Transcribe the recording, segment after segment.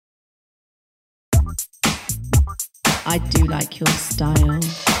I do like your style.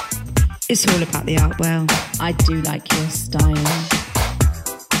 It's all about the art well. I do like your style.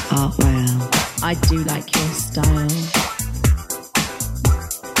 Art well. I do like your style.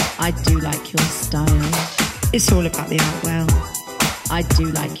 I do like your style. It's all about the art well. I do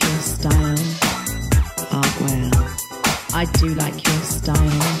like your style. Art well. I do like your style.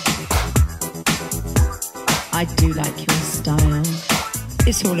 I do like your style.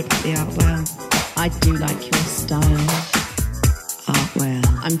 It's all about the art well. I do like your style. Art well.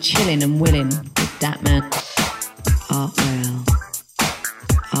 I'm chilling and willing with that man. Art well.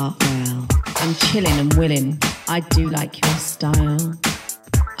 Art well. I'm chilling and willing. I do like your style.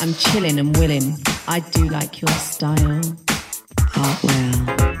 I'm chilling and willing. I do like your style. Art well.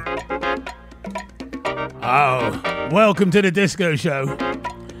 Oh, welcome to the disco show.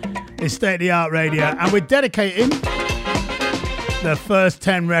 It's State of the Art Radio, and we're dedicating the first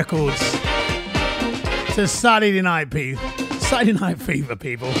 10 records to Saturday Night Fever,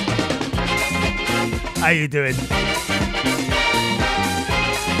 people. How you doing?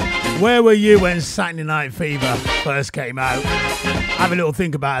 Where were you when Saturday Night Fever first came out? Have a little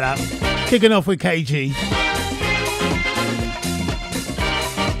think about that. Kicking off with KG.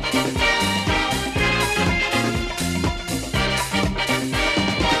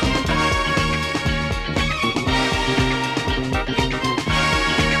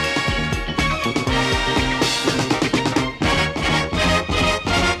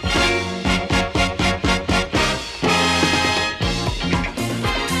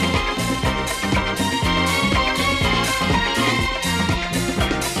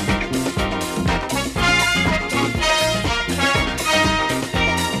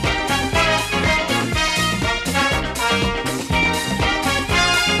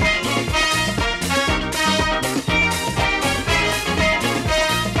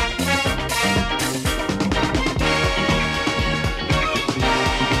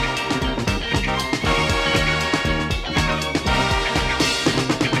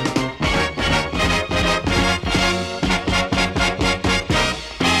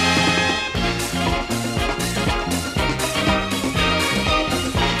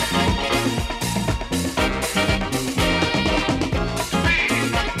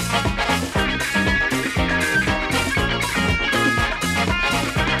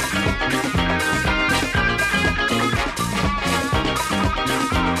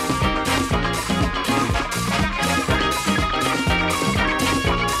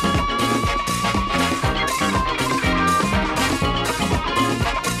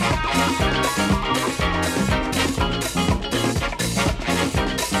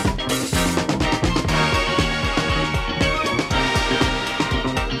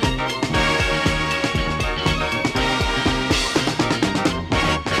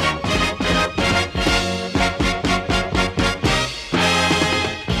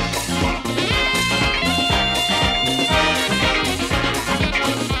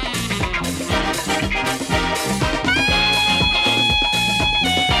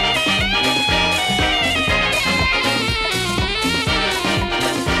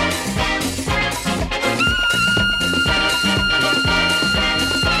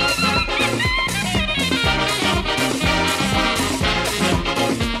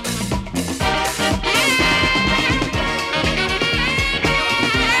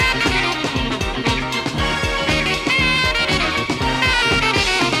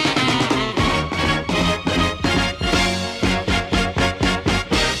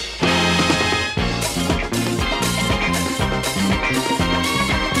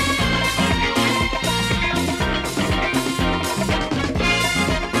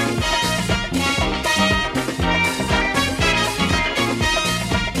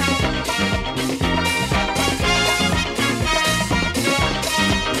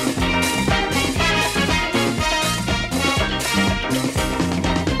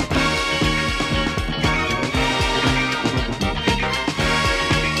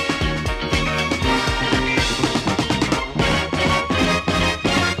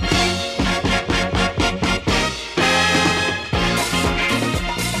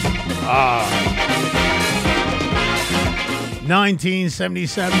 Ah.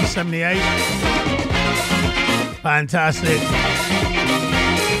 1977, 78. Fantastic.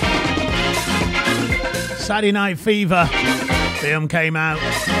 Saturday Night Fever film came out.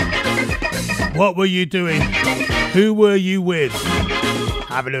 What were you doing? Who were you with?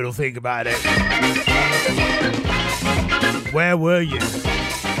 Have a little think about it. Where were you?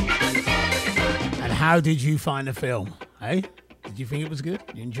 And how did you find the film? Hey? Did you think it was good?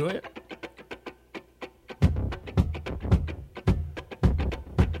 You enjoy it?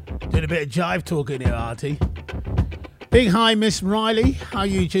 Doing a bit of jive talking here, Artie. Big hi, Miss Riley. How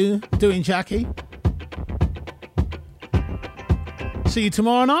you doing, Jackie? See you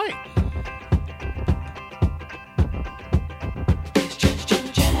tomorrow night.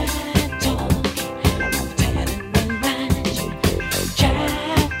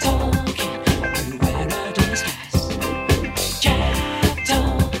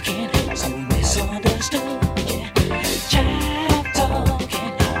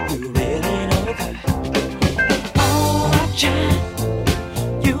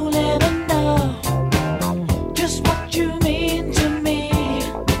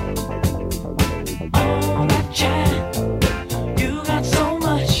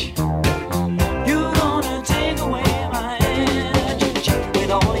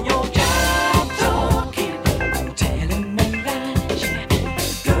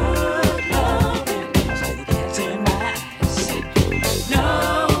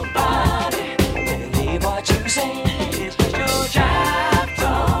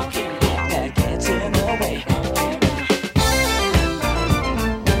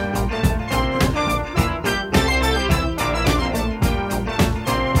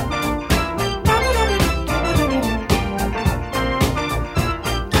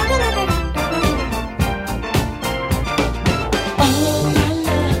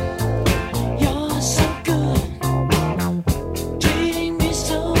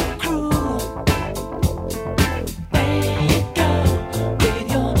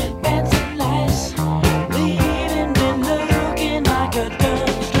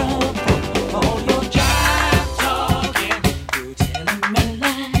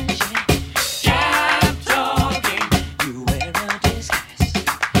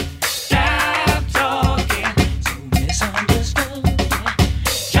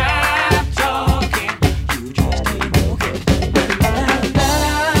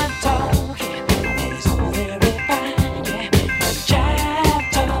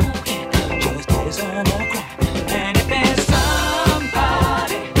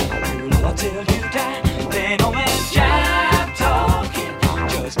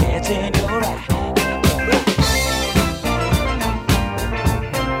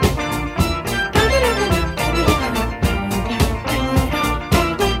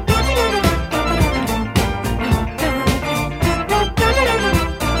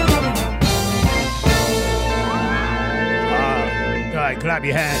 Clap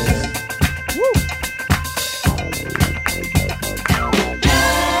your hands. Woo.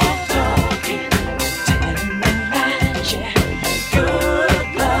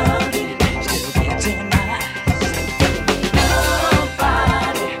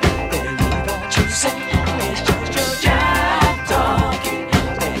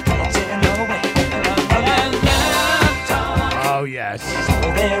 Oh yes.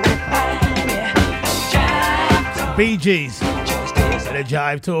 Bee Gees. The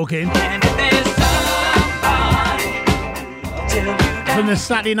Jive Talking from the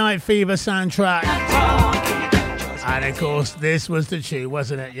Saturday Night Fever soundtrack, and of course this was the tune,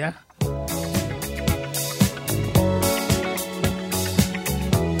 wasn't it? Yeah.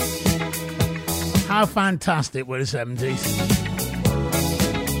 How fantastic were the 70s?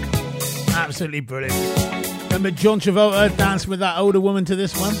 Absolutely brilliant. Remember John Travolta dancing with that older woman to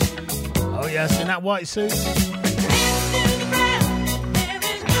this one? Oh yes, in that white suit.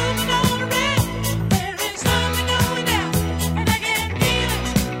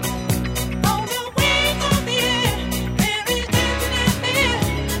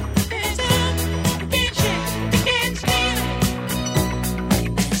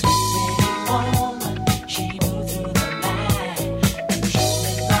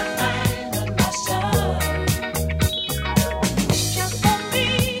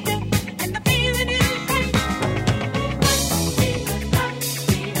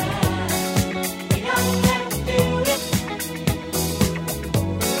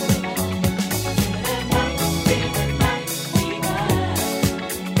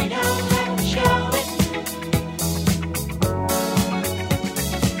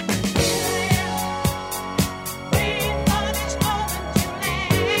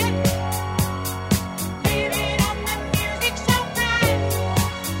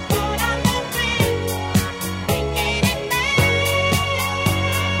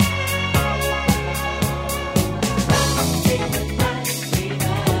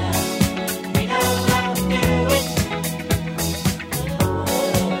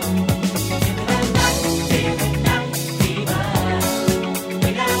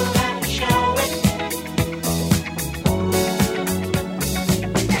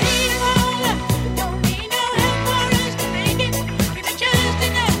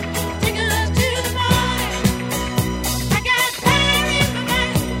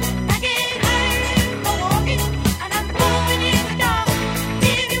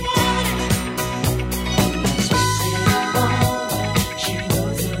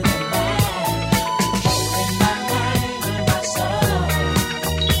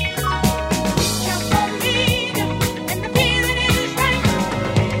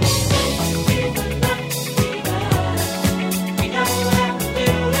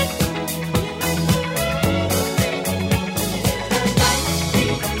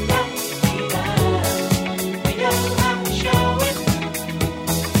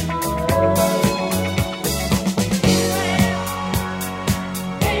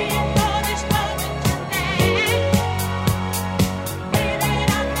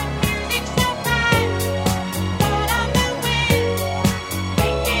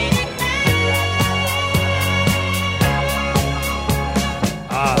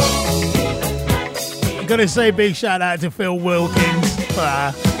 Gotta say big shout out to Phil Wilkins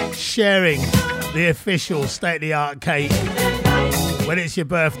for sharing the official State of the Art cake. When it's your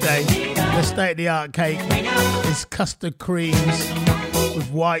birthday, the State of the Art cake is custard creams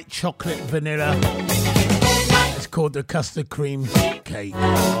with white chocolate vanilla. It's called the custard cream cake.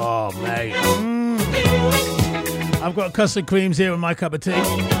 Oh, mate. I've got custard creams here with my cup of tea.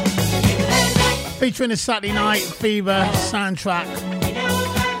 Featuring the Saturday Night Fever soundtrack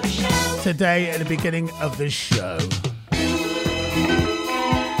today at the beginning of the show.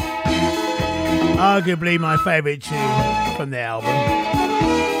 Arguably my favourite tune from the album.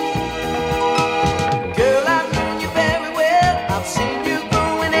 Girl, I've known you very well. I've seen you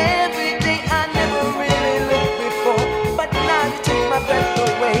growing every day. I never really looked before, but now you take my breath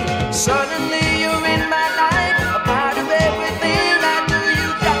away. Suddenly you're in my life, a part of everything I do.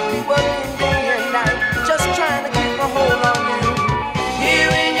 You got me working day and night, just trying to keep a hold on you.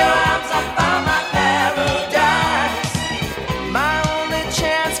 Here in your arms I found my paradise, my only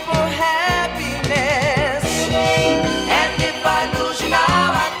chance for happiness. And if I lose you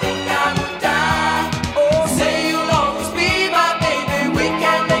now, I think I would die. Oh, say you'll always be my baby. We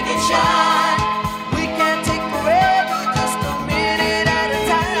can make it shine. We can take forever, just a minute at a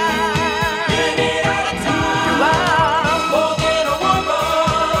time. Minute at a time. You are more than a woman,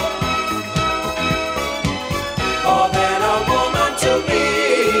 more than a woman to me,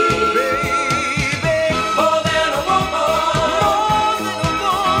 baby. More than a woman,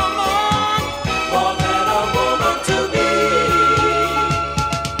 more than a woman to me.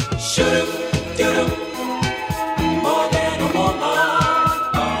 Shoot-em, more than a woman.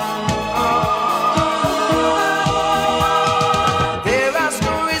 There are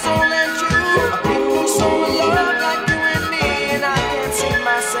stories old and true of people so in love like you and me, and I can't see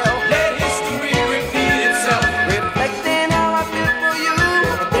myself. Let history repeat itself, reflecting how I feel for you,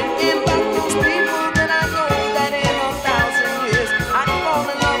 and thinking about those people that I know that in 1,000 years I'd fall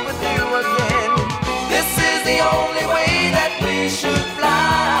in love with you again. This is the only way that we should fly.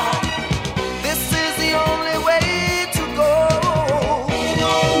 This is the only way to go.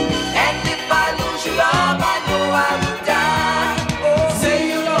 And if I lose you, love, I know I would die. Oh, say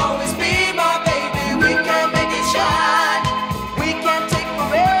you'll always be my baby. We can make it shine. We can take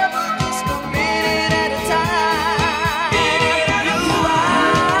forever, just a minute at a time. You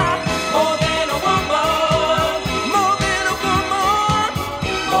are more than a woman, more than a woman,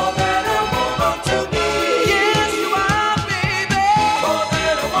 more than a woman to me. Yes, you are, baby. More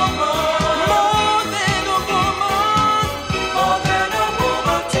than a woman, more than a woman, more than a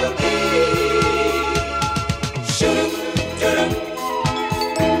woman to me. Shoot-em,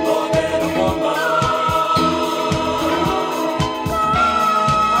 more than a woman.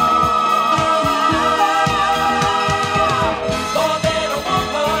 More than a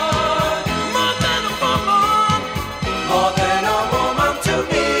woman, more than a woman, more than a woman to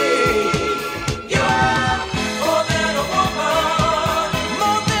me. You are more than a woman,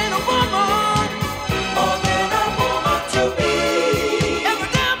 more than a woman, more than a woman to me. Every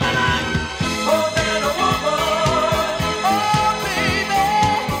day of my life, more than a woman, oh baby,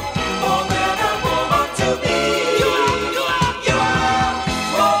 more than a woman to me. You are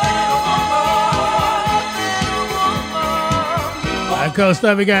more than a woman. Of course,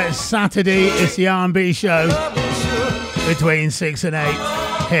 don't forget, Saturday it's the R&B show between 6 and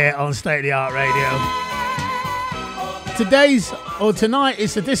 8 here on State of the Art Radio. Tonight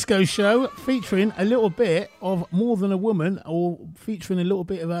is the disco show featuring a little bit of More Than a Woman, or featuring a little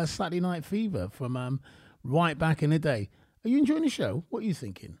bit of our Saturday Night Fever from right back in the day. Are you enjoying the show? What are you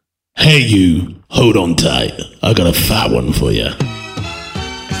thinking? Hey you, hold on tight. I got a fat one for you.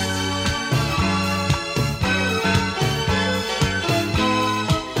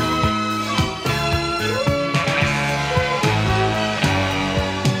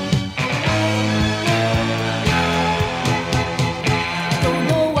 Don't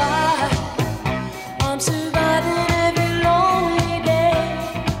know why I'm surviving every lonely day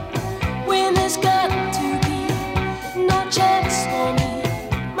when there's got to be no chance for me.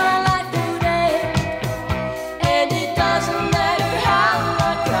 My life today, and it doesn't matter how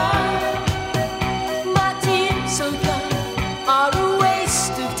I cry. My tears so young are a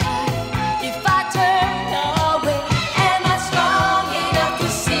waste of time if I turn away. Am I strong enough to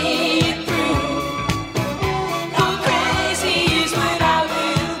see it through? Go crazy is what I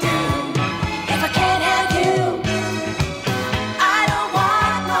will do if I can't have you. I don't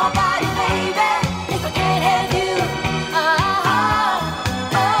want nobody, baby, if I can't have you.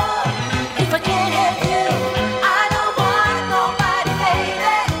 If I can't have you, I don't want nobody,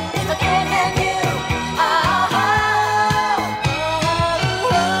 baby, if I can't have you.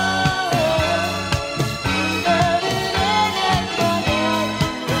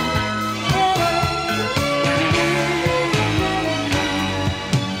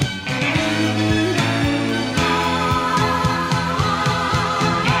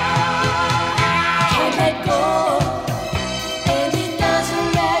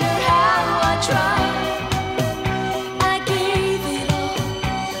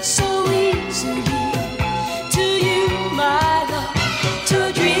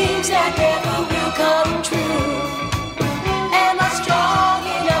 dreams that never will come true. Am I strong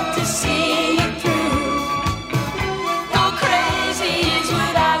enough to see it through? Go crazy is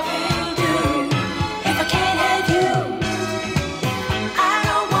what I will do if I can't have you. I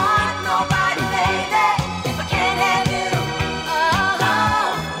don't want nobody, baby, if I can't have you. Oh,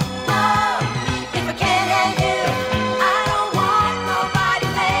 oh, if I can't have you. I don't want nobody,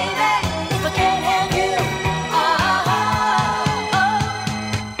 baby, if I can't have you. Oh,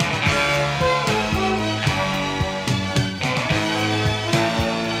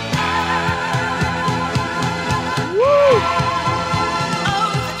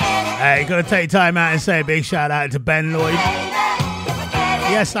 Hey, gotta take time out and say a big shout out to Ben Lloyd.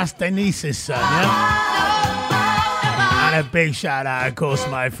 Yes, that's Denise's son, yeah? And a big shout out, of course,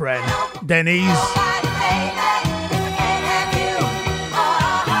 my friend Denise.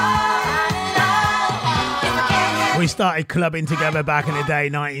 We started clubbing together back in the day,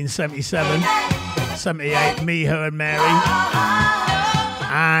 1977, 78, me, her and Mary,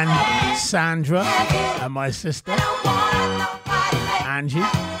 and Sandra, and my sister, Angie.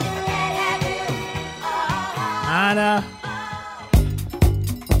 And,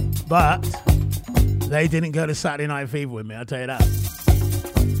 but they didn't go to Saturday Night Fever with me, I'll tell you that.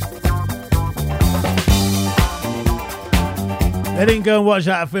 They didn't go and watch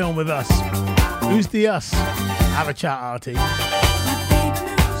that film with us. Who's the us? Have a chat, Artie.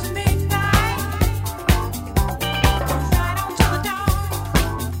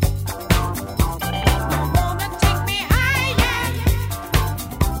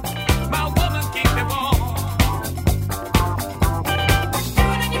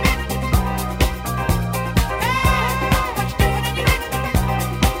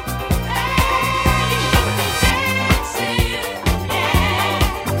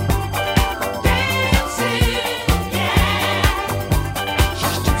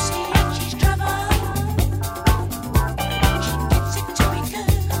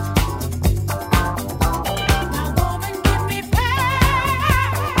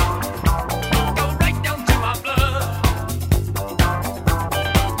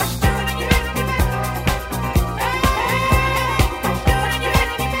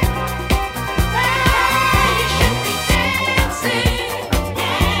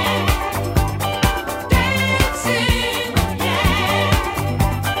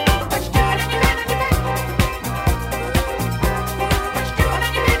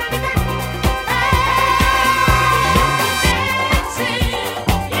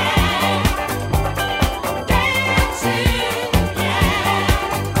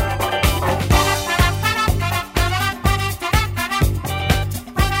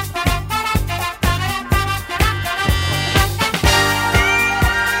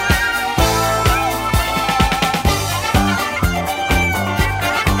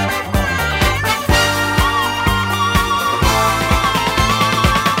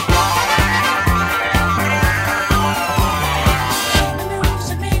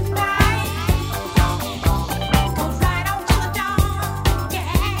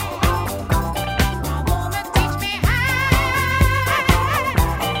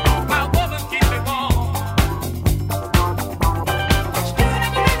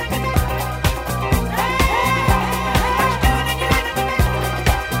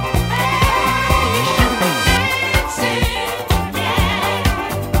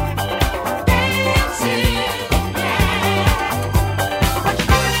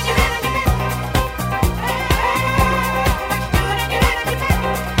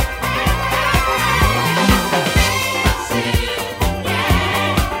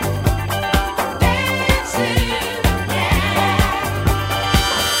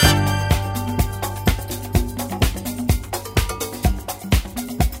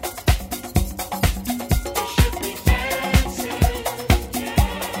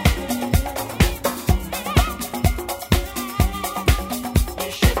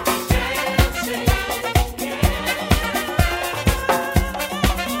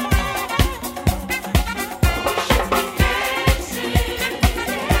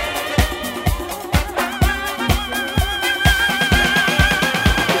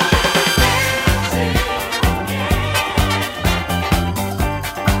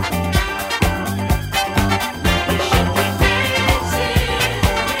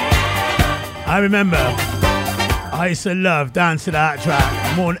 I remember I used to love dancing to that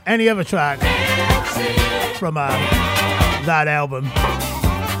track more than any other track from that album.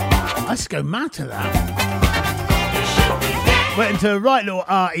 I used to go mad to that. Went into a right little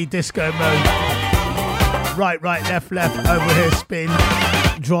arty disco mode. Right, left, over here, spin,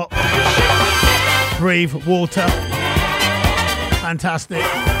 drop, breathe, water. Fantastic.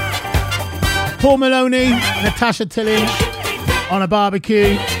 Paul Maloney, Natasha Tilley on a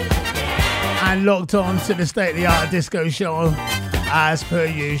barbecue, and locked on to the State of the Art Disco Show. As per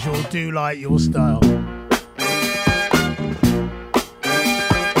usual, do like your style.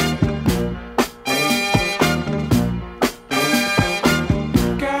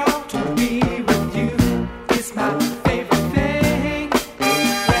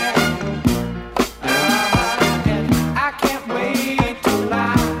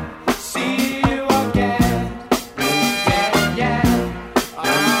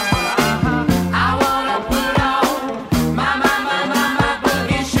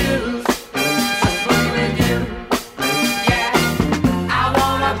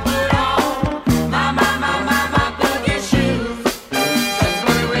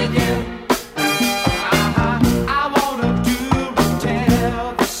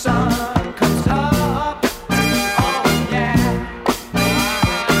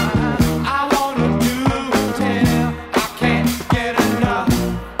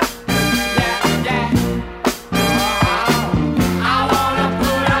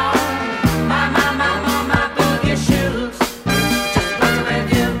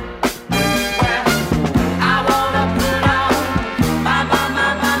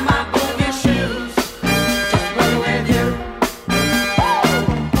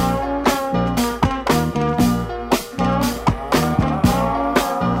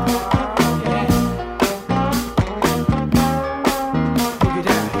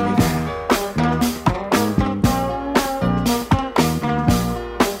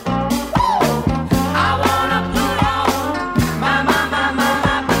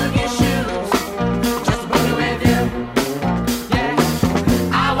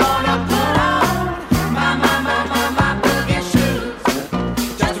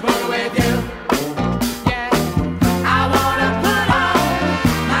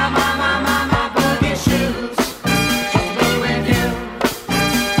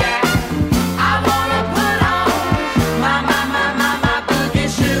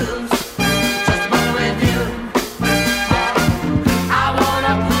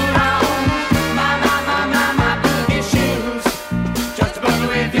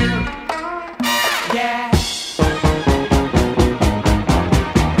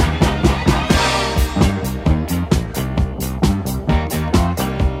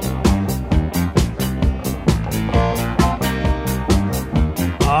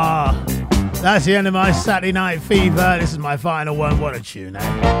 That's the end of my Saturday Night Fever. This is my final one. What a tune, eh?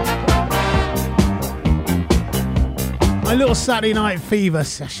 My little Saturday Night Fever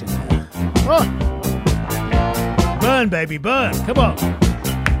session. Oh. Burn, baby, burn. Come on.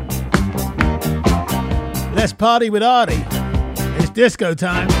 Let's party with Artie. It's disco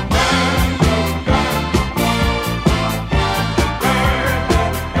time.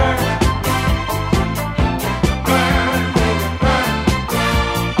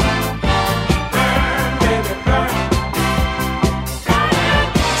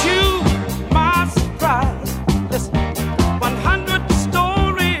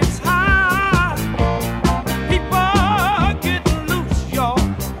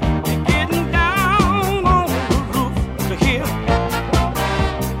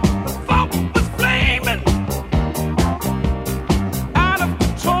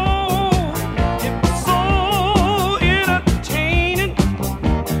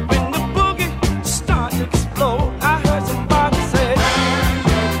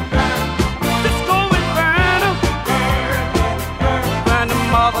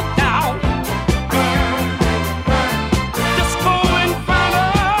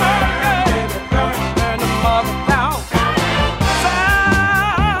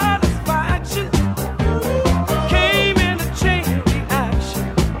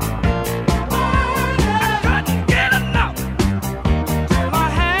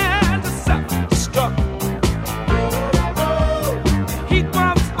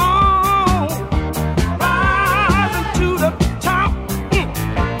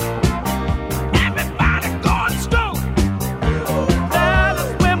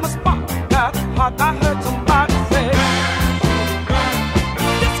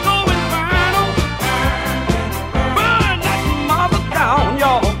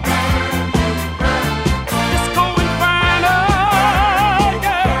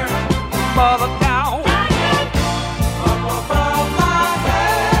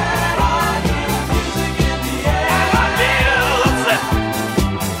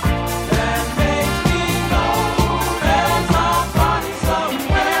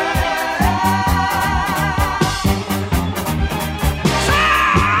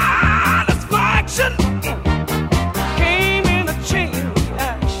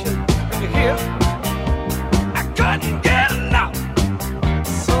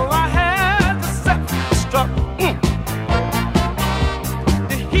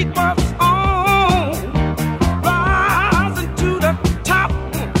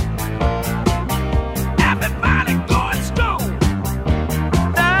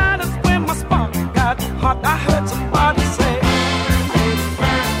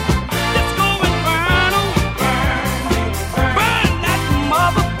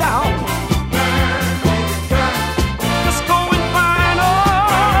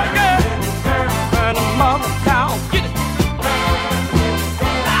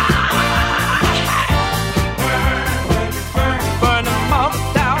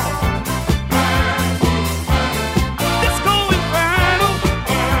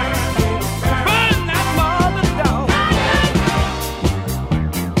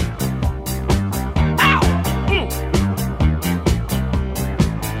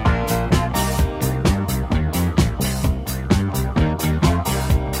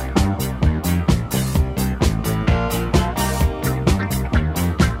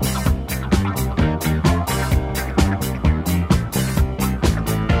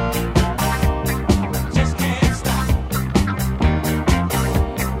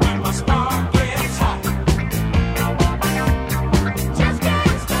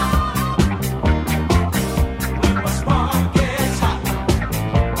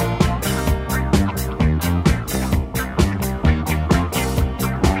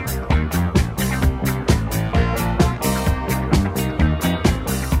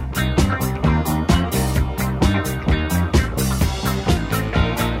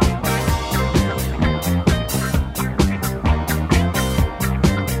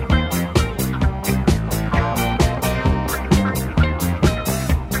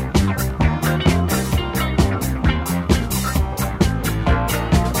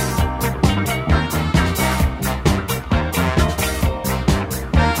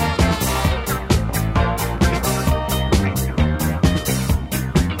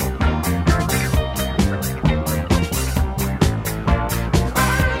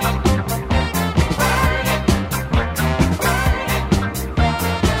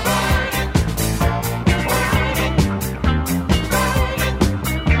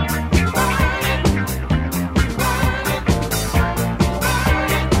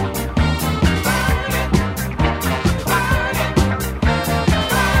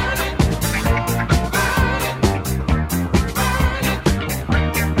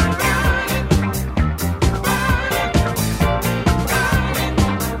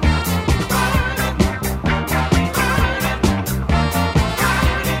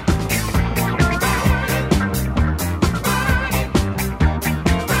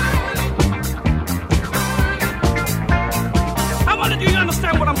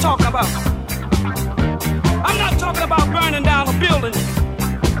 understand what I'm talking about. I'm not talking about burning down a building.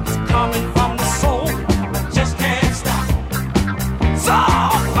 It's coming from the soul. Just can't stop. So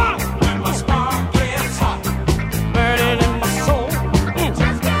far. When my spark gets hot. Burning in my soul.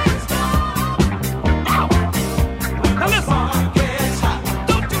 Just can't stop. Now listen. Gets hot.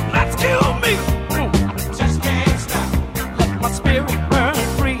 Don't you let's kill me. Just can't stop. Let my spirit burn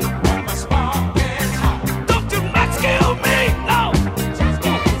free. When my spark gets hot. Don't you let's kill me. No. Just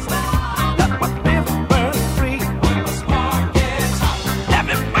can't stop. Let my spirit burn free. When my spark gets hot.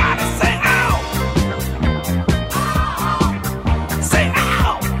 Everybody say ow. Say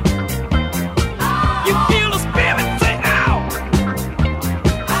ow. You feel the spirit, say ow.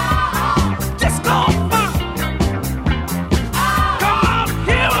 Disco funk. Come on,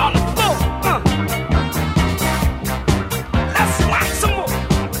 here on the floor. Let's rock some more.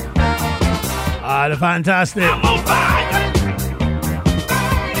 Ah, the fantastic. I'm on fire.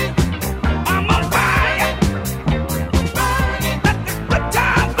 I'm on fire. Let the good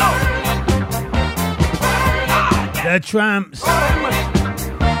time go. The Tramps.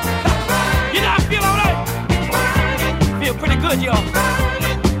 You know, I feel all right. Feel pretty good, y'all.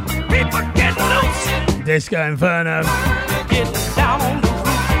 People getting loose. Disco Inferno. Getting down on the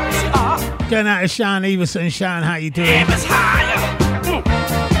roof. Going out to Sean Everson. Sean, how you doing? Aim is higher.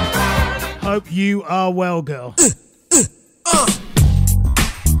 Hope you are well, girl.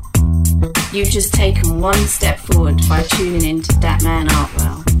 You've just taken one step forward by tuning in to Dat Man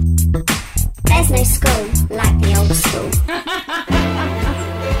Artwell. There's no school like the old school.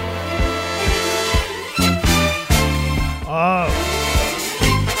 Oh.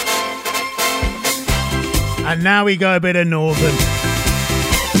 And now we go a bit of Northern.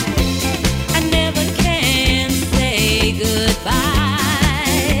 I never can say goodbye.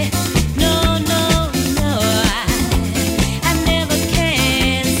 No, no, no. I never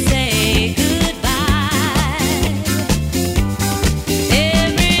can say goodbye.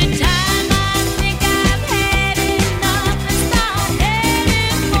 Every time I think I've had enough and start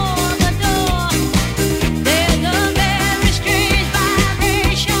heading for the door, there's a very strange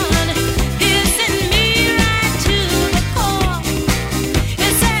vibration kissing me right to the core.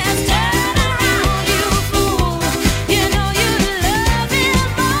 It says, turn around, you fool. You know you love him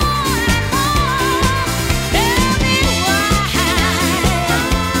more and more. Tell me why.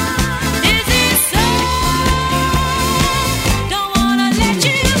 Is it so? Don't wanna let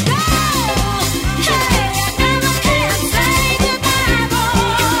you go. Hey, I never can say goodbye, boy.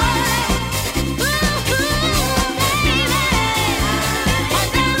 Ooh, baby. I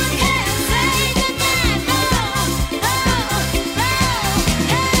never can say goodbye, no.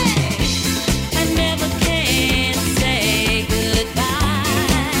 I never can say goodbye.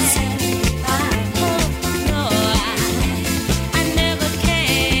 No, I never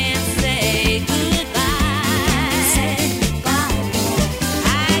can say goodbye.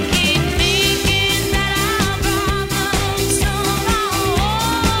 I keep thinking that our problems soon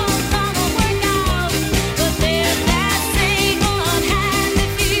all gonna work out, but there's that same unhappy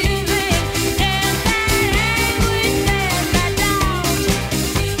feeling, there's that anguish, there's that doubt.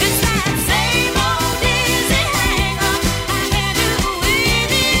 It's that same old dizzy hang-up. I can't do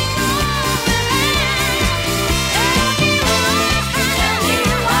anything more than that. Tell me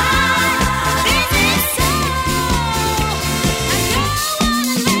why. Is it so? I don't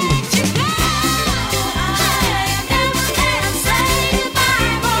wanna let you go. I never can say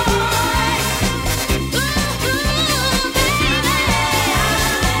goodbye, boy. Ooh, baby.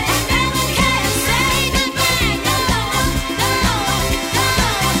 I never can say goodbye, no, no, no.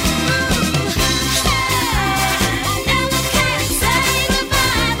 I never can say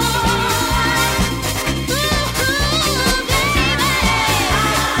goodbye, boy. Ooh, baby.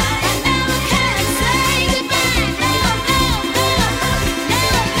 I never can say goodbye, no, no,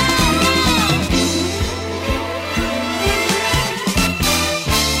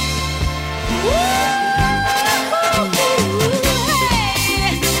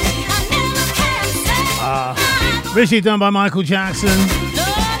 no, Richie done by Michael Jackson.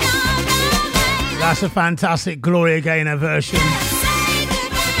 That's a fantastic Gloria Gaynor version.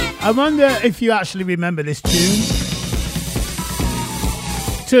 I wonder if you actually remember this tune.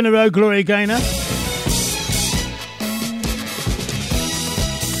 2 in a row, Gloria Gaynor.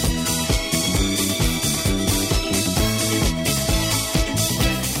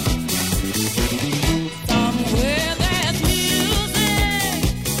 Somewhere there's music,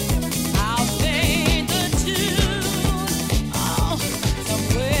 I'll sing the tune. Oh,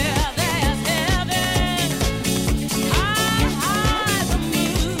 somewhere there's heaven, high the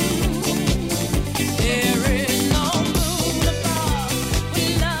moon. There is no moon above.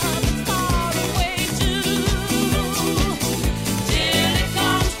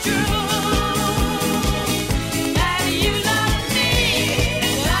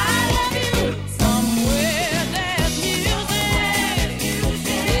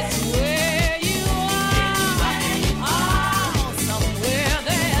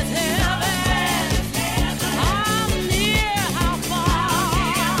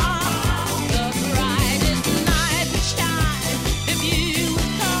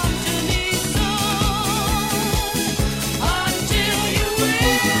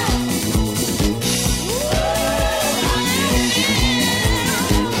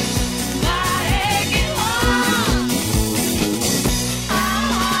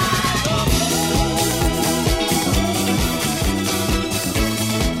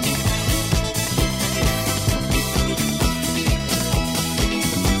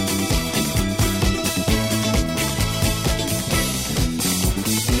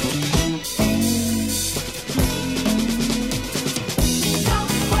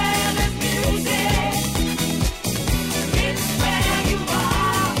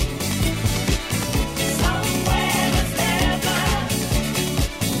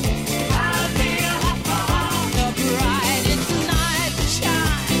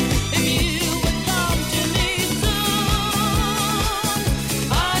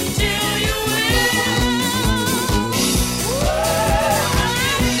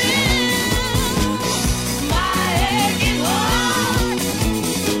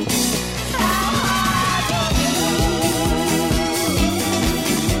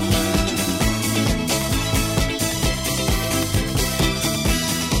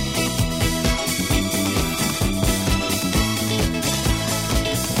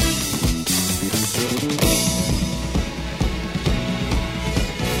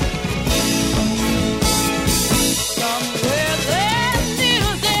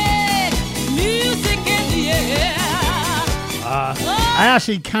 I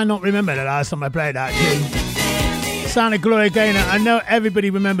actually cannot remember the last time I played that tune. Sounded Gloria Gaynor. I know everybody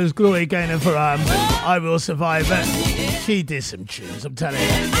remembers Gloria Gaynor for I Will Survive, but she did some tunes, I'm telling you.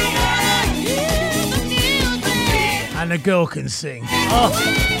 And the girl can sing. Oh,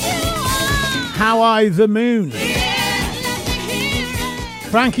 How I the Moon.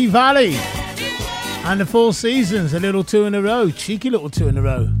 Frankie Valli and the Four Seasons, a little two in a row, cheeky little two in a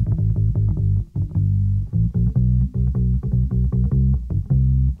row.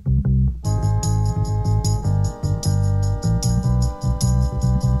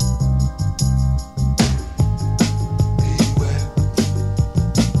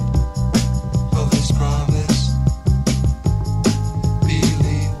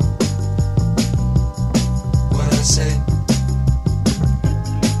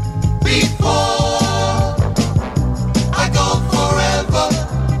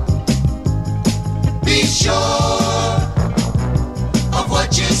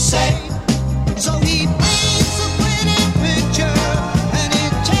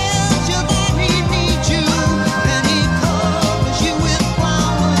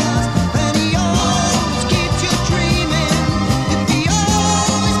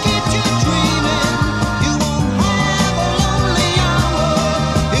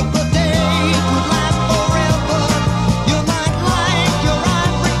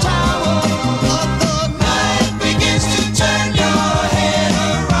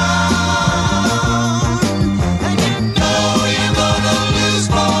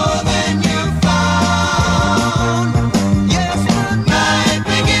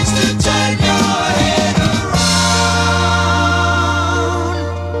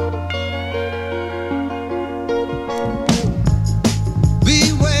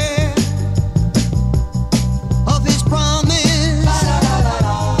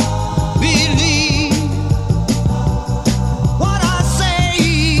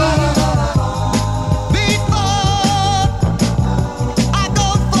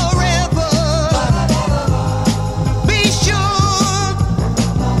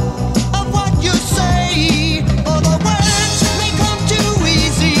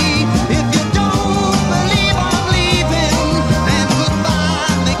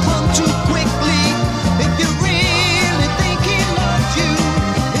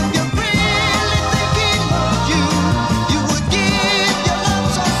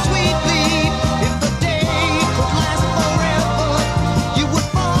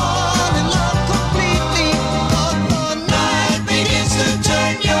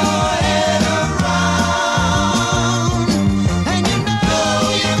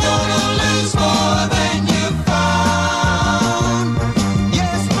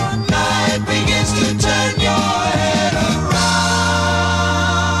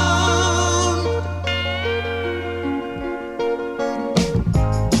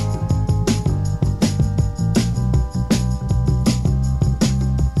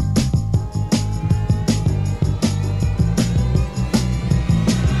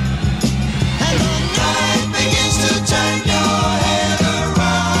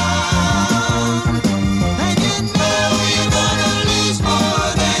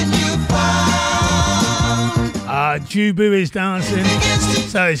 Jubu is dancing,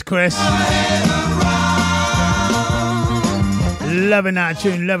 so is Chris. Loving that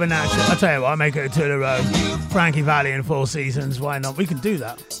tune, loving that tune. I'll tell you what, I'll make it a two in a row. Frankie Valli and Four Seasons, why not? We can do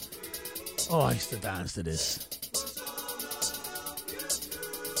that. Oh, I used to dance to this.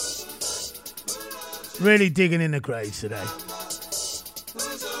 Really digging in the grades today.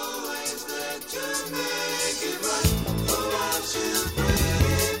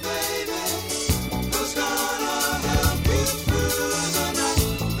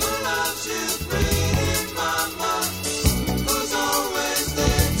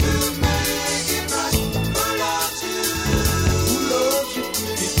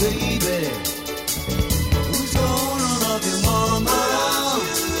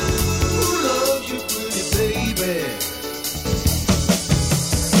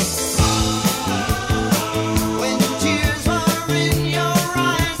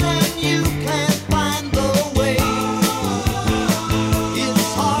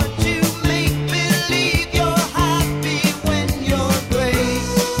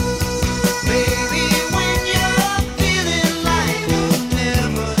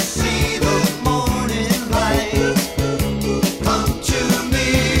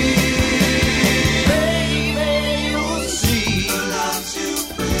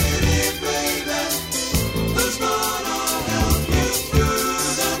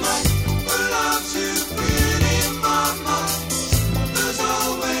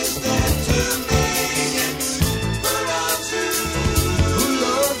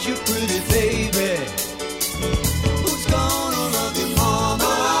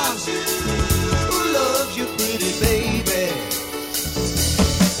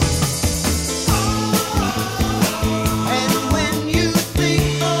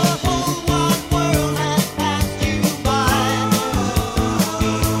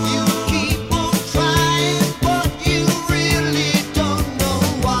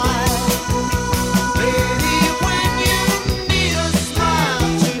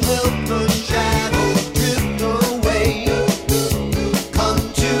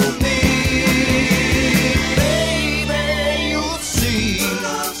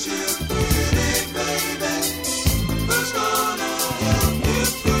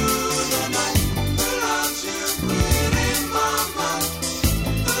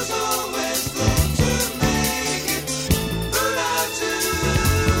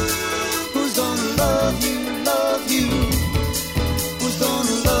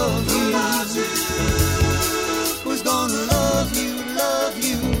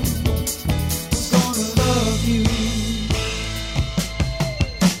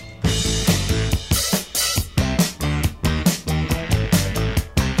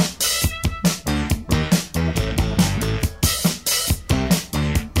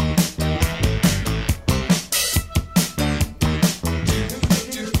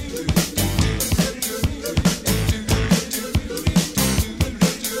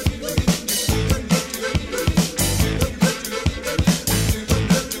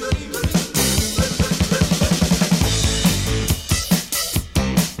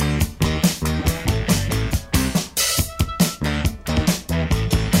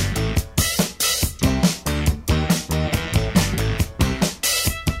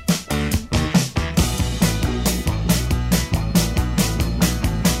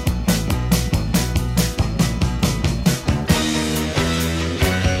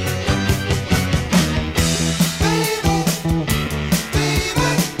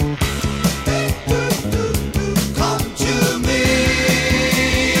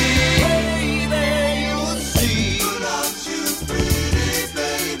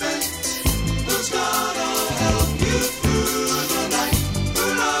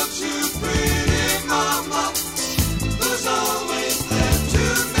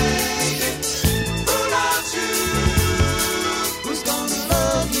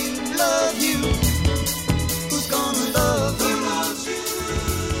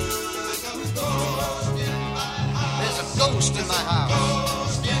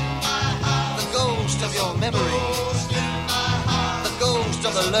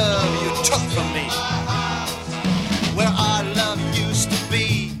 the love you took from me. Where our love used to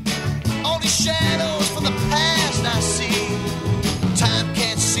be, only shadows from the past I see. Time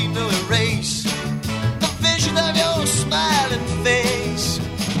can't seem to erase the vision of your smiling face.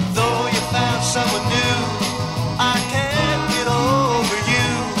 Though you found someone new, I can't get over you.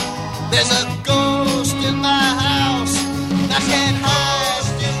 There's a ghost in my house I can't hide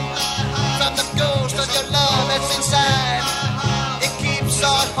from the ghost of your love that's inside. It keeps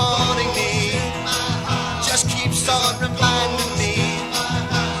on haunting me, just keeps on reminding me.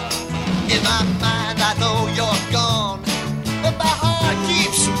 In my mind I know you're gone, but my heart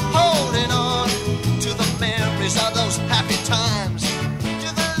keeps holding on to the memories of those happy times, to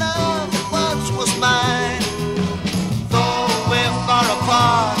the love that once was mine. Though we're far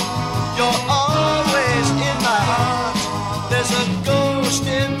apart, you're always in my heart. There's a ghost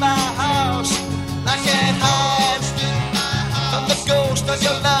in my house I can't hide from the ghost of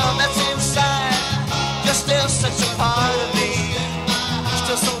your love that's inside. You're still such a part of me,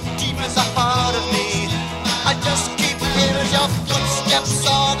 still so deep in the heart of me. I just keep hearing your footsteps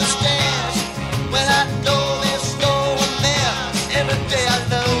on the stairs when I know there's no one there. Every day I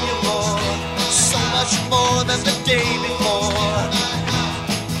love you more, so much more than the day before.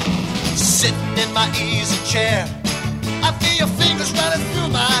 Sitting in my easy chair, I feel your fingers running through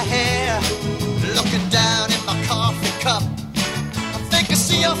my hair. Looking down in my coffee cup, I think I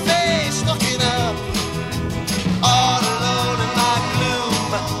see your face looking up. All alone in my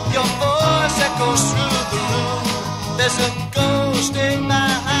gloom, your voice echoes through the room. There's a ghost in my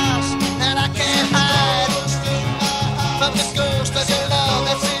house, and I can't hide from the ghost of your love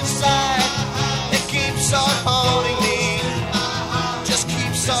that's inside. It keeps on haunting me, just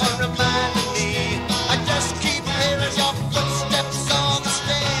keeps on reminding me. I just keep hearing your footsteps on the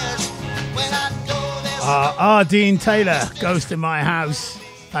stairs when I know there's Dean Taylor, Ghost in My House.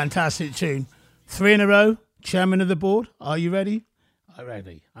 Fantastic tune. 3 in a row. Chairman of the board. Are you ready? I'm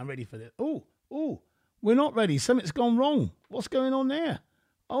ready. I'm ready for this. Oh, we're not ready. Something's gone wrong. What's going on there?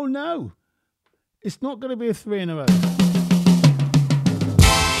 Oh no. It's not going to be a 3 in a row.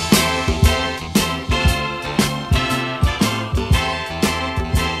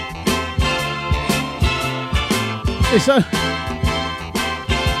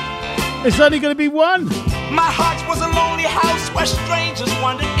 It's only going to be one. My heart was a lonely house where strangers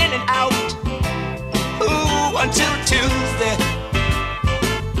wandered in and out. Ooh, until Tuesday.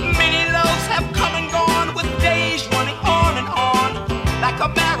 Many loves have come and gone with days running on and on like a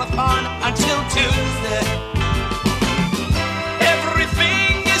marathon until Tuesday.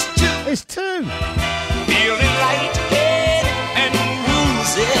 Everything is two. It's two. Feeling lightheaded and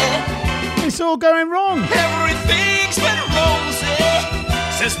woozy. It's all going wrong. Everything's been rosy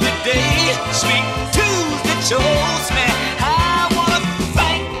since the day Sweet Tuesday chose me. I wanna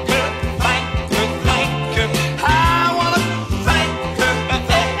thank her, thank her, thank her. I wanna thank her,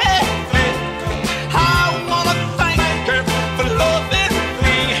 I wanna thank her for loving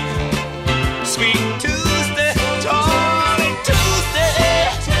me. Sweet Tuesday, darling Tuesday.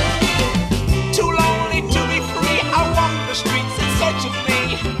 Too lonely to be free, I walk the streets in search of me.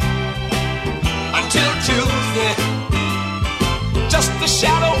 Until Tuesday, just a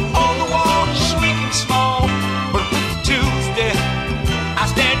shadow on the wall, shrinking small. But with Tuesday, I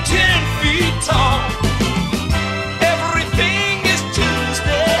stand 10 feet tall. Everything is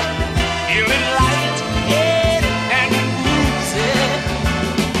Tuesday, feeling light-headed and woozy.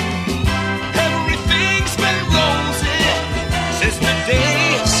 Everything's been rosy since the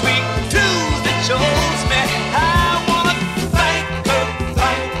day Sweet Tuesday chose me. I wanna thank her,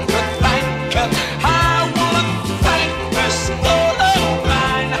 thank her, thank her. I wanna thank her so.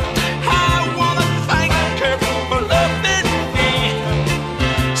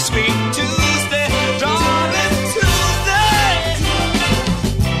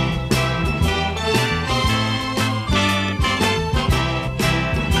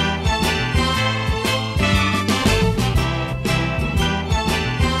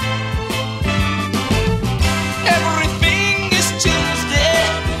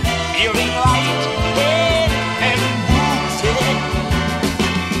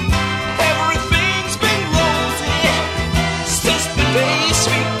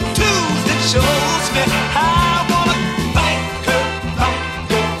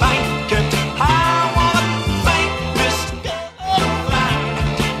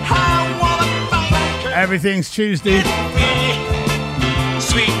 Everything's Tuesday.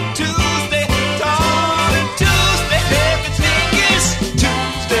 Sweet Tuesday, darling Tuesday. Everything is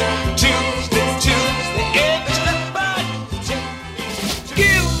Tuesday, Tuesday, Tuesday. Every step I take.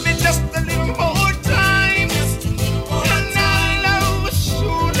 Give me just a little more time, and I know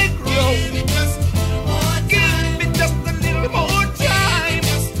sure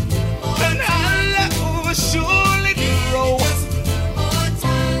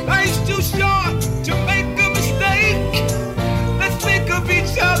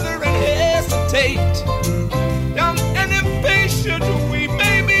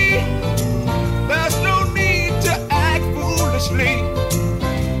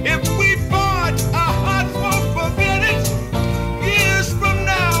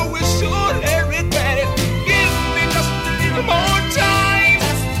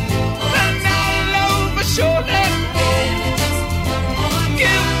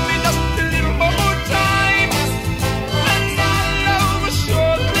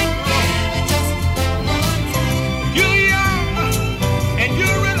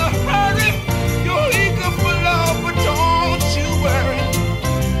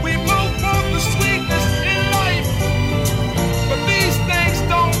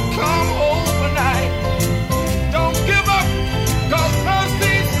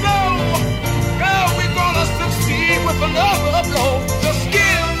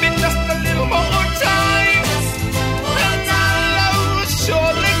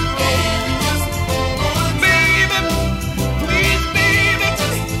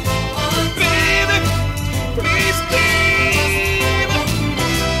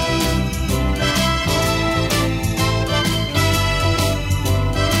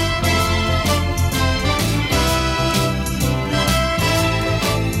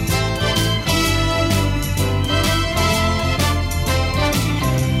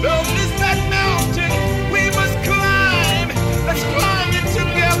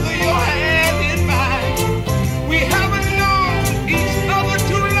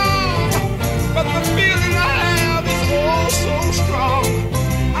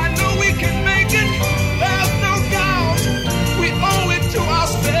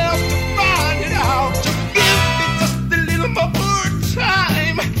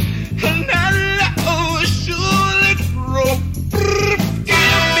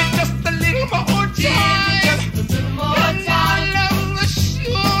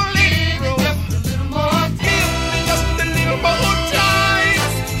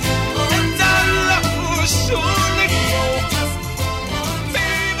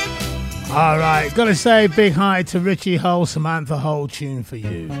All right, gotta say big hi to Richie Hole, Samantha Hole, tune for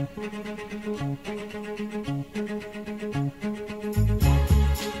you.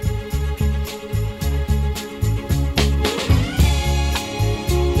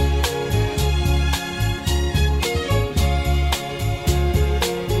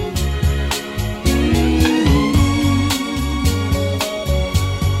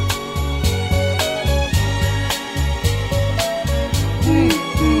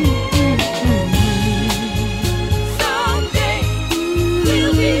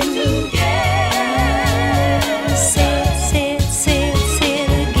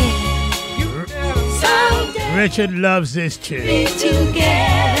 Richard loves this tune. Be together.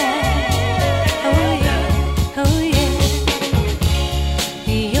 Oh yeah, oh yeah.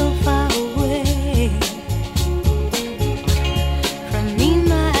 You're far away from me,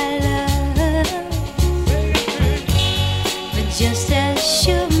 my love. But just as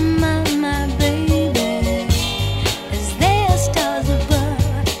sure, my baby, as there are stars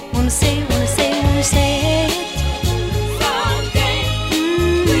above. Wanna say it.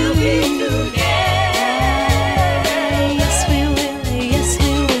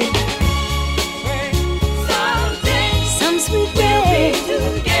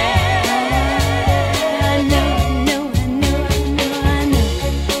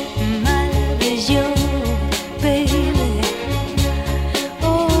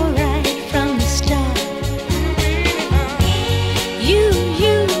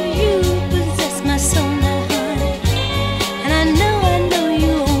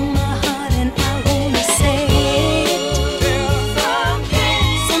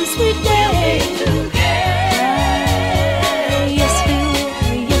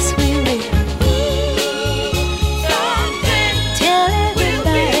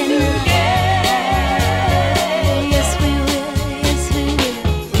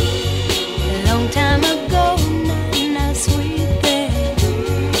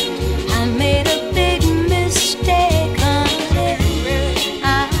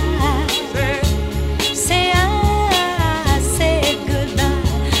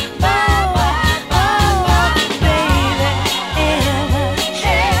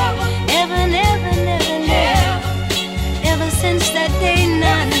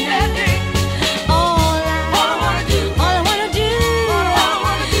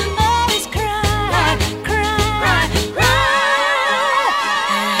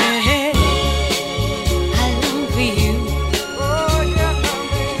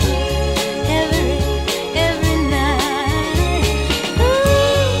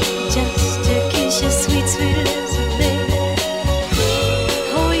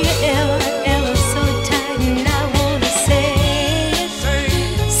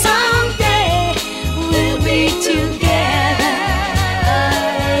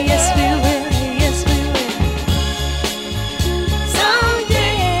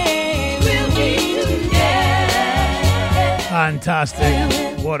 Someday we'll be together. Fantastic.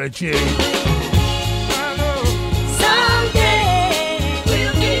 What a tune.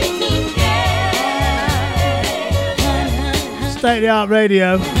 State of the Art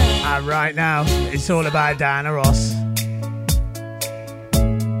Radio. And right now, it's all about Diana Ross.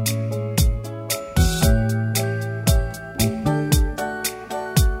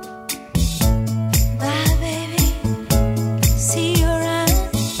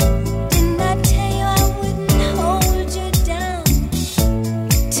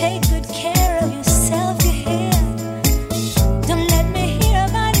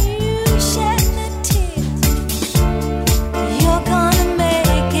 You're gonna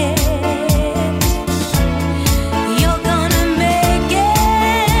make it.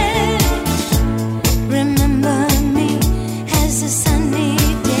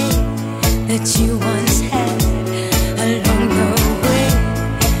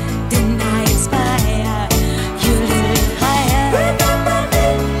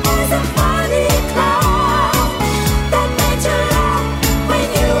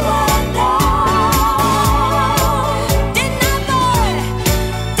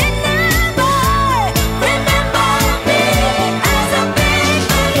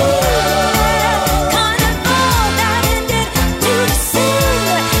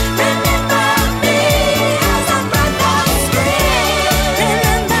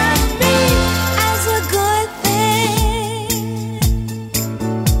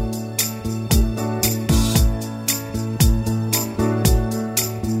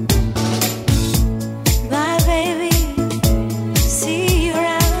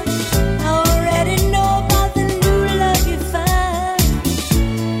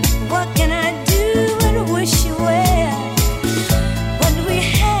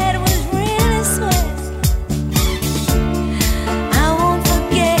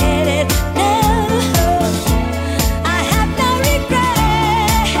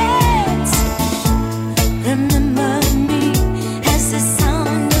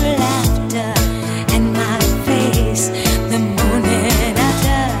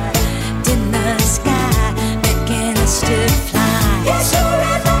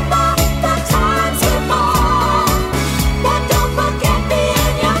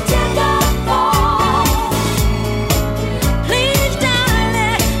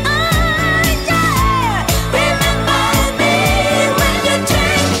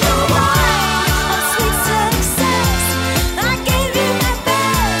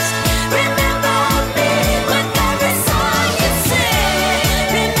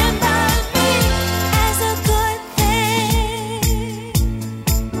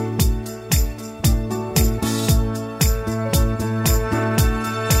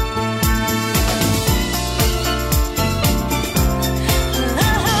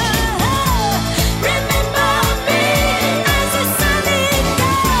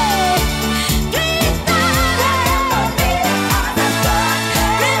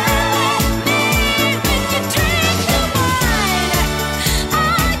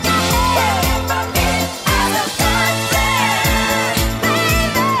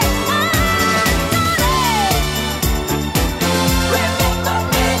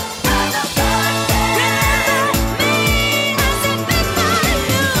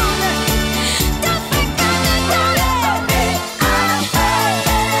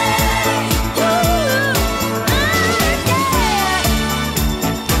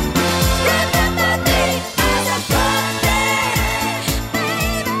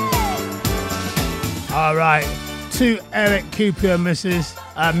 to Eric Cooper mixes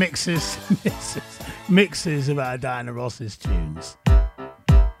about Diana Ross's tunes.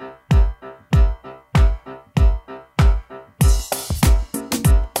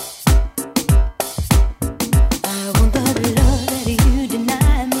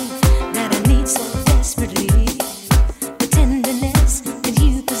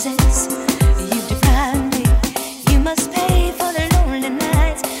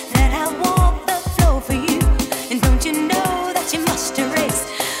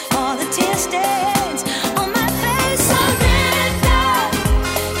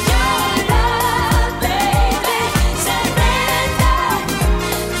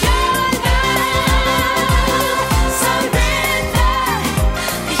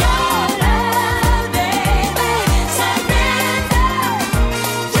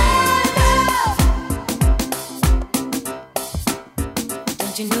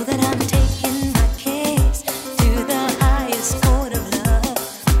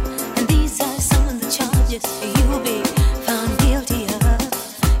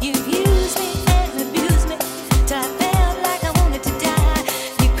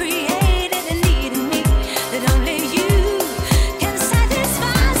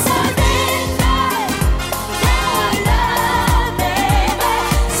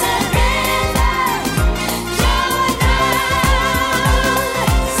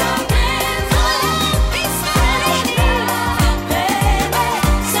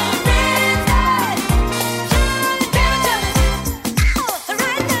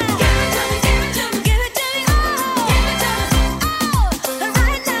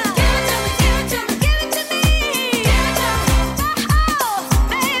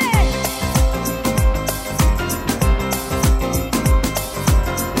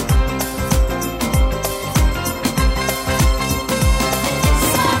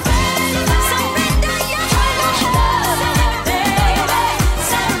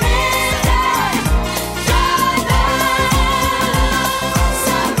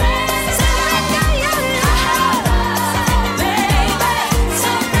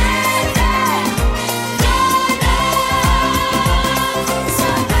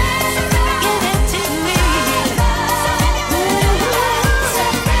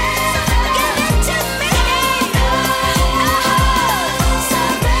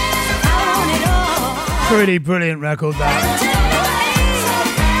 Pretty brilliant record, that.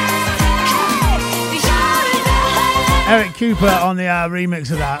 Eric Cooper on the remix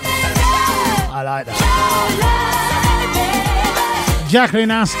of that. I like that.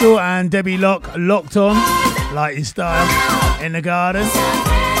 Jacqueline Askell and Debbie Locke, Locked On, like his style, In the Garden.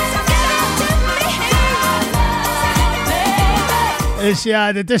 It's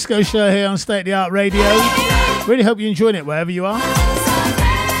the disco show here on State of the Art Radio. Really hope you're enjoying it wherever you are.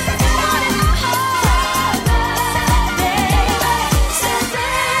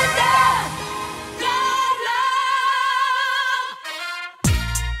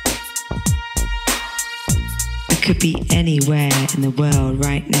 Could be anywhere in the world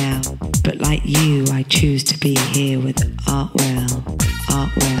right now, but like you, I choose to be here with Artwell,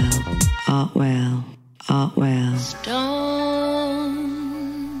 Artwell, Artwell, Artwell. Stone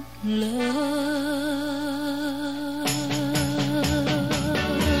love.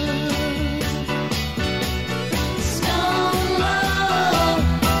 Stone love.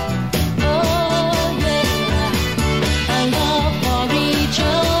 Oh yeah, a love for each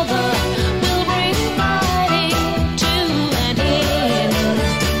other will bring fighting to an end.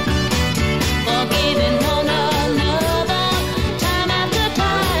 Forgiving one another, time after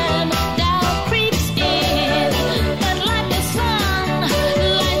time, doubt creeps in. But life is so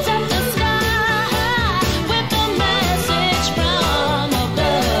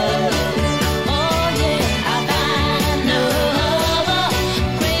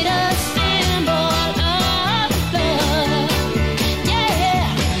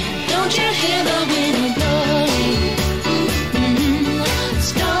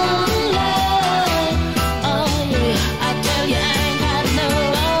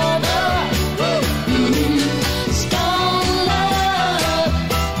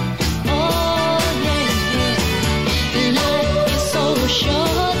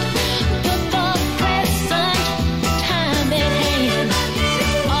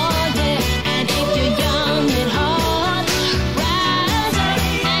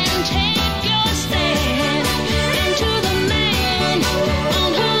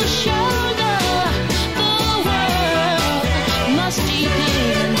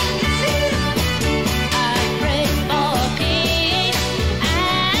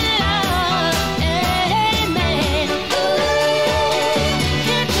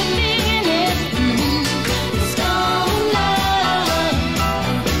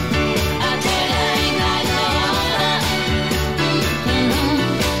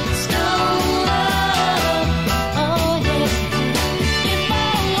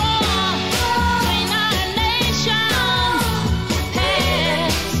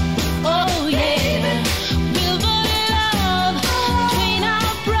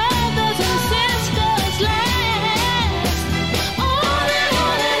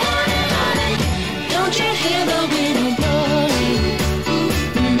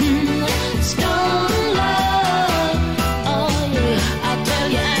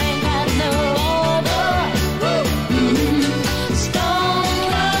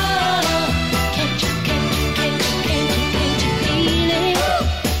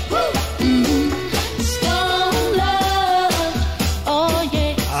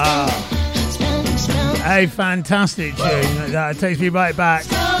A fantastic tune. That takes me right back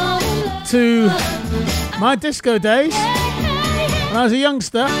to my disco days when I was a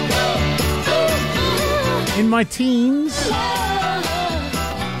youngster, in my teens.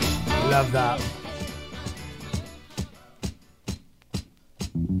 Love that.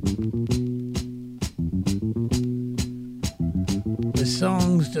 The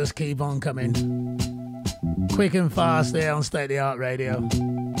songs just keep on coming. Quick and fast there on State of the Art Radio.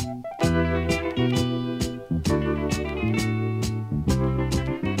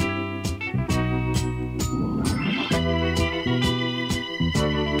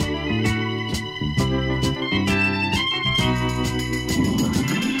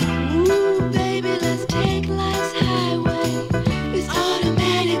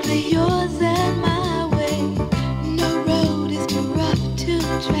 You're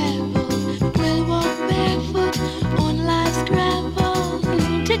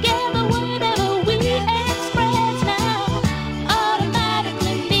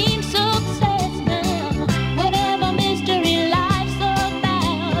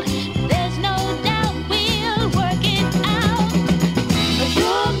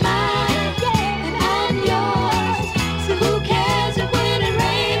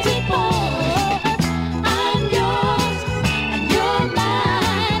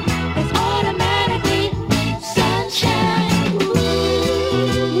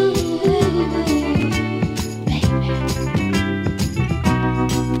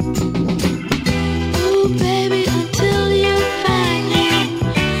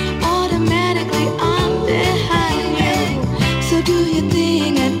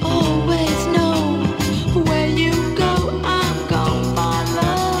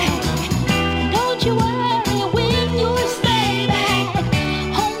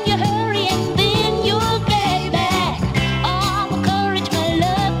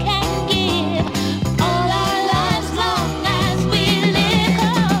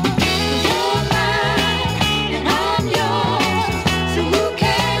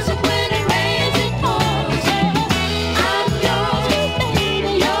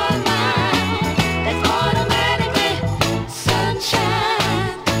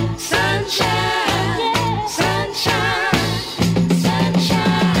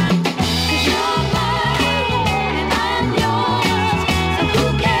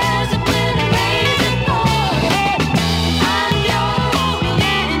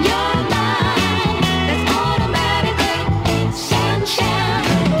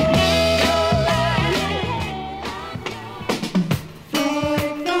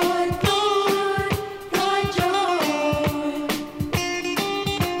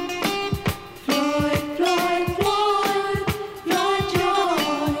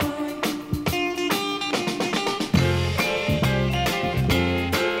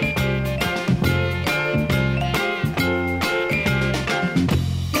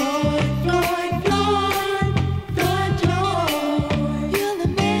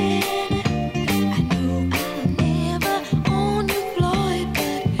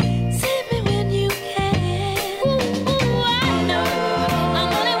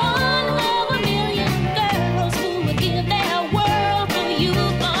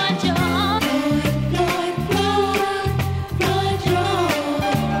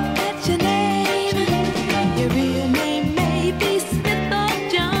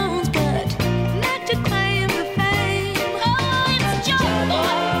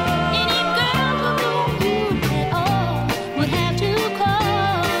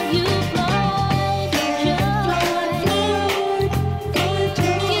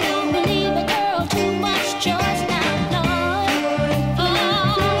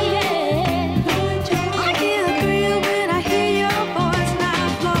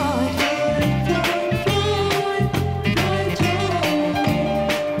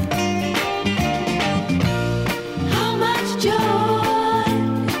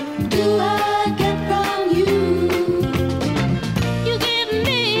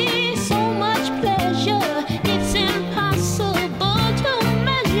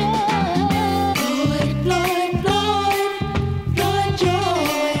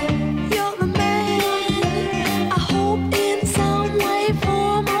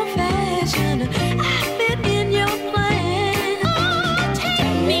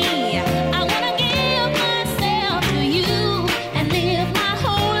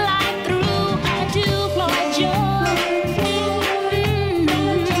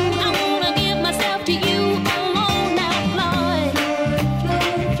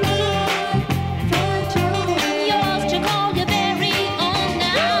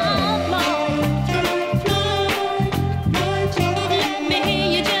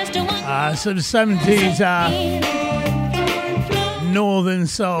Some 70s Northern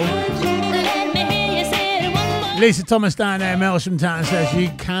Soul. Lisa Thomas down there, Melsham Town, says you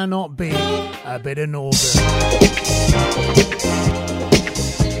cannot be a bit of Northern.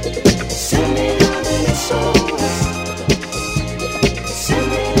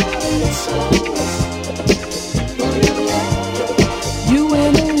 You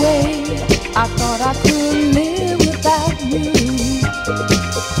went away, I thought I could live without you.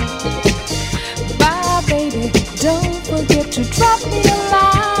 Bye, baby, don't forget to drop me a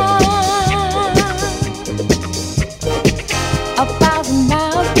line. 1,000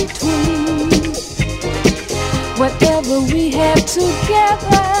 miles between whatever we have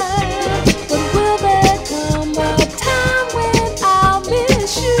together. But will there come a time when I'll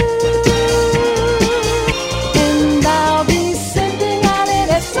miss you? And I'll be sending out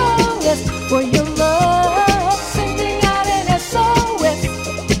an SOS for your love. Sending out an SOS.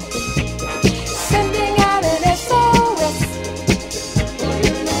 Sending out an SOS.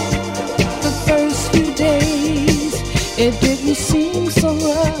 The first few days, it didn't seem so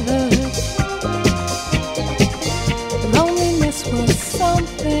rough. Loneliness was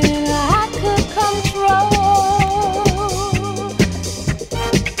something I could control.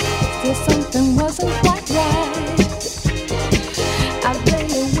 Still something wasn't quite right. I lay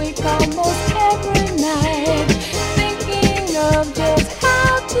awake almost every night, thinking of just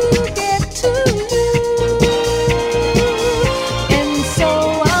how to get to you. And so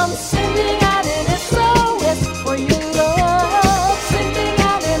I'm sending out an SOS for your love. Sending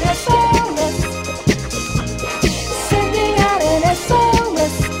out an SOS. Sending out an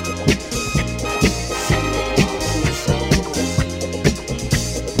SOS.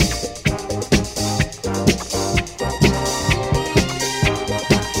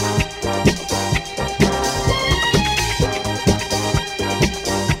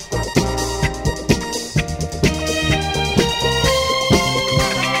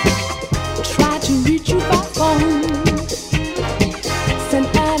 Tried to reach you by phone.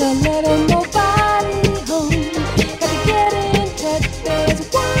 Sent out a letter, nobody home. Got to get in touch, there's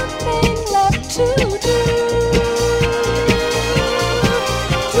one thing left to do.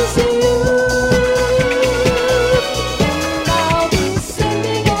 To see you. And I'll be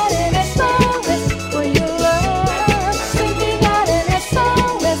sending out an SOS for your love. Sending out an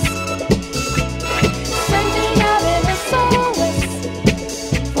SOS. Sending out an SOS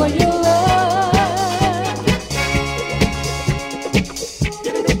for your love.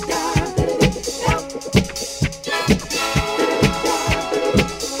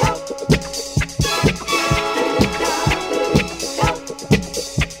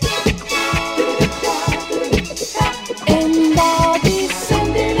 And I'll be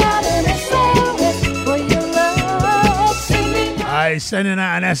sending out an SOS for your love. Sending Aye, sending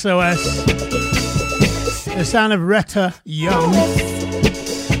out an SOS. The sound of Retta Young.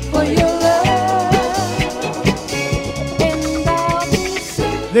 for your love. And I'll be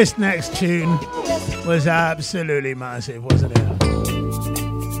sending This next tune was absolutely massive, wasn't it?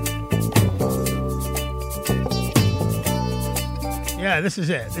 Yeah, this is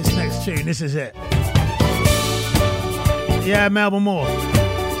it. This next tune, this is it. Yeah, Melbourne Moore.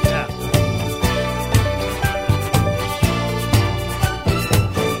 Yeah.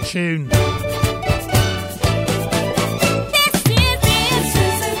 Tune.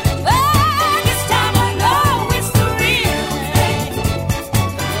 I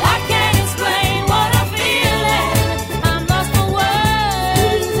can't explain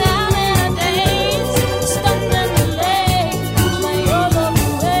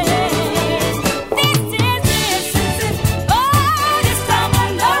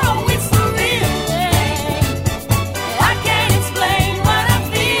what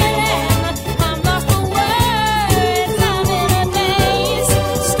I'm feeling.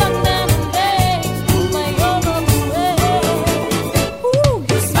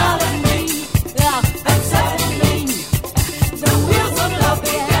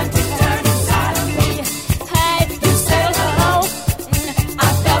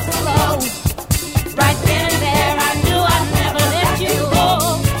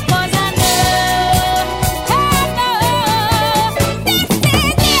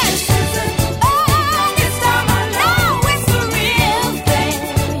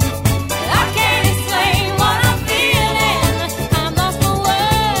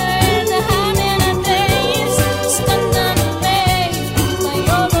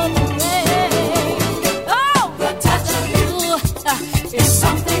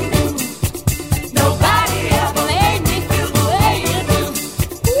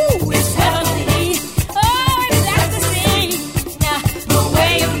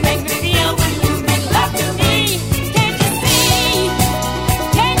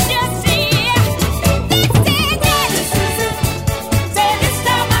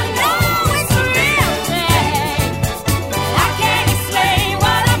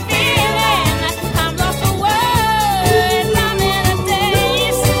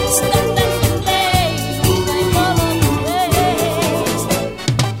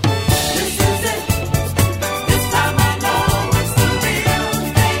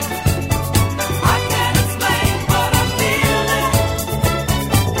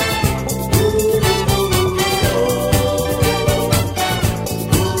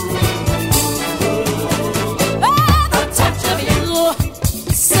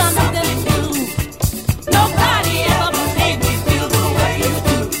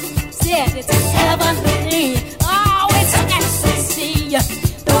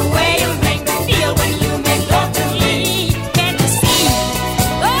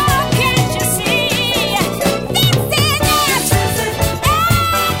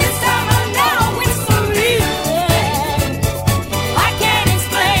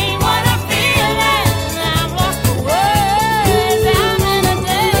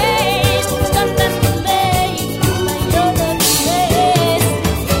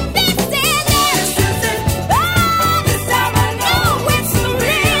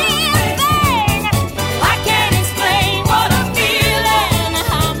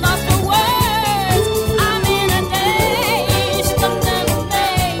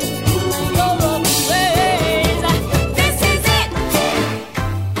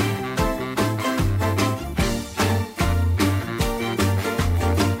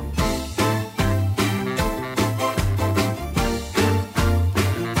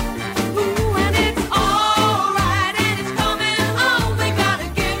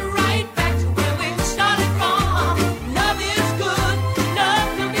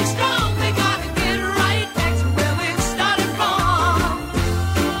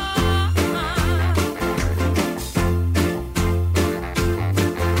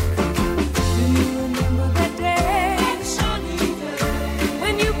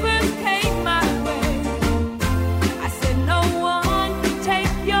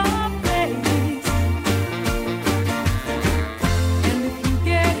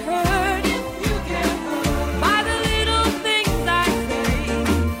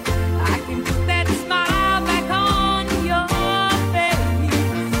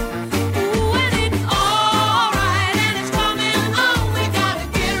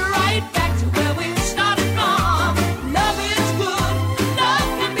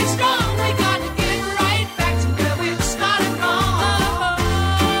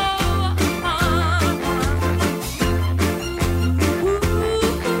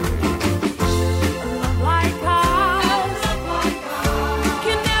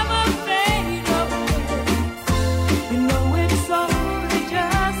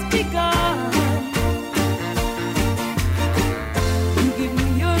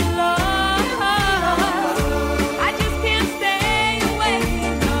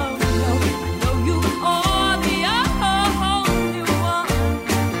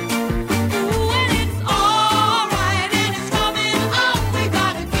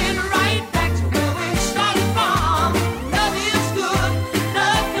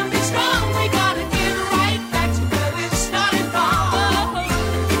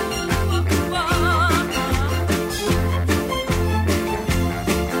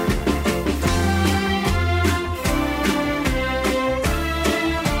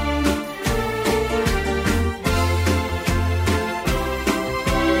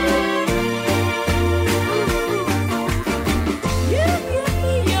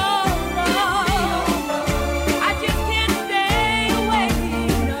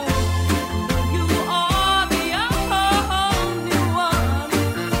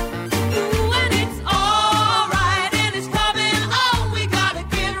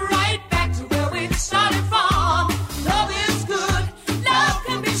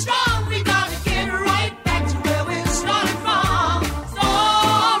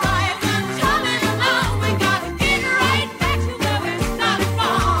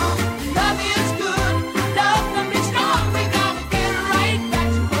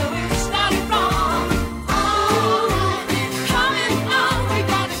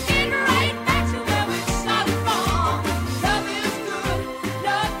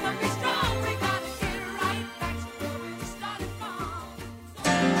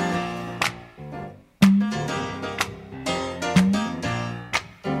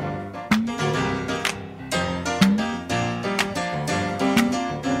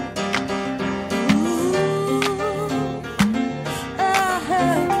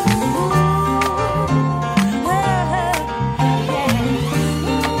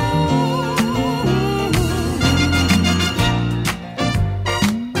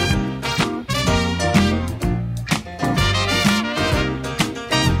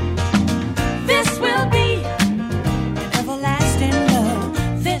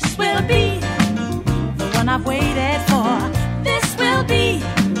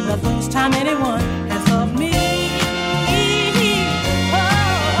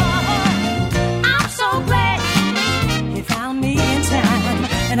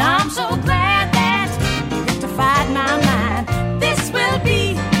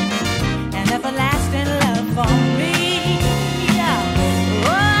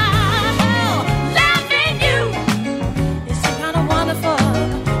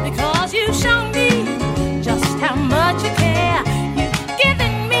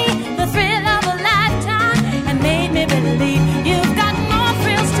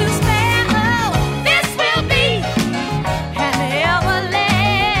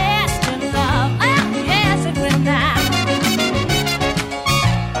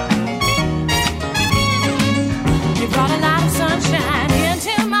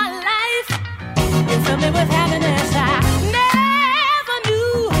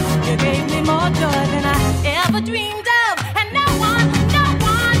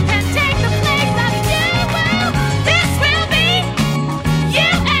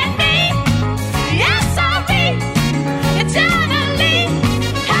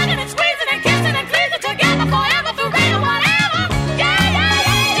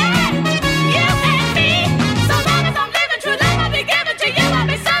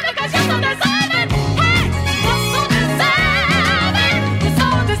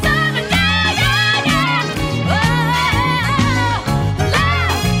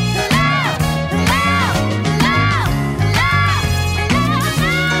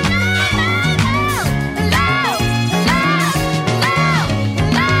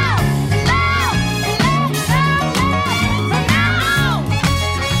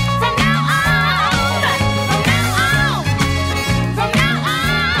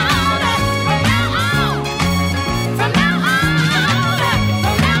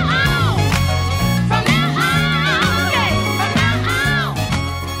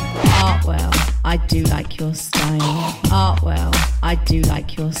 do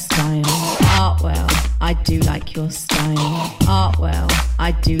like your style. Artwell, I do like your style. Artwell,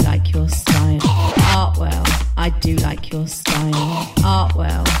 I do like your style. Artwell, I do like your style.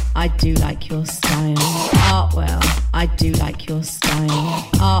 Artwell, I do like your style. Artwell, I do like your style.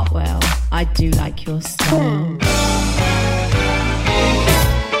 Artwell, I do like your style.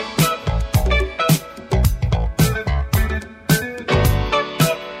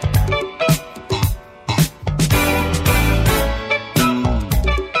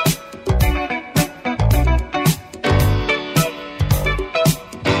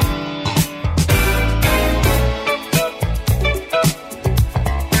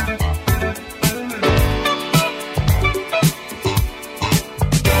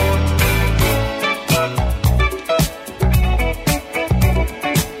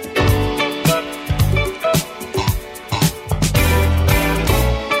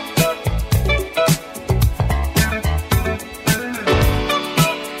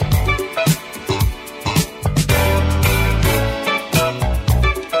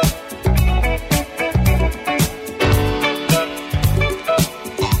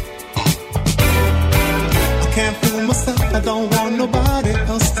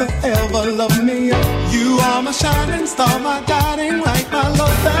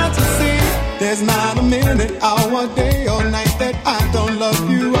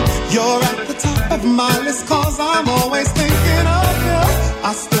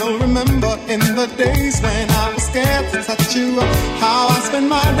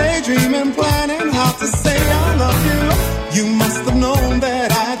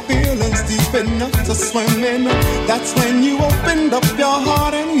 That's when you opened up your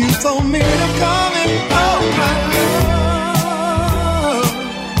heart and you told me to come in. Oh my love,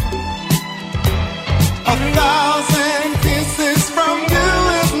 1,000 kisses from you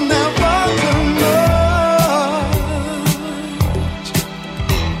is never too much.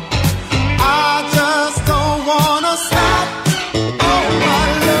 I just don't wanna stop. Oh my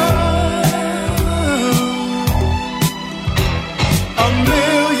love, a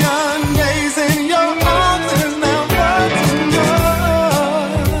million days in your arms is never too much.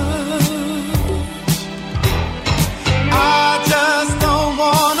 I just don't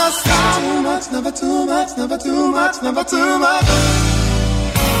wanna stop. Too much, never too much, never too much, never too much.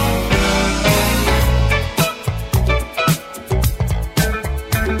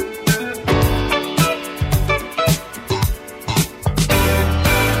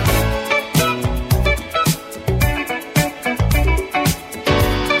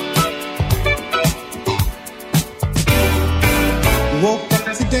 Woke up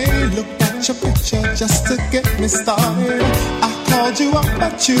today, looked at your picture just to get me started. I called you up,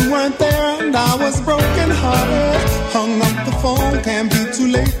 but you weren't there, and I was broken hearted. Hung up the phone, can't be too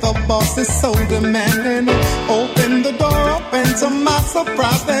late. The boss is so demanding. Opened the door up, and to my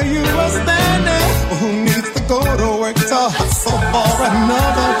surprise, there you were standing. Who needs to go to work to hustle for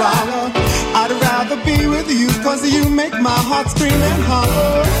another dollar? I'd rather be with you, 'cause you make my heart scream and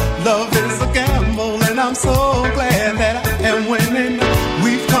holler. Love is a gamble, and I'm so glad that I am winning.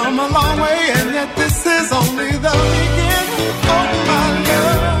 We've come a long way, and yet this is only the beginning. Oh my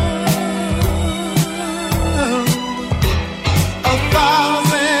love,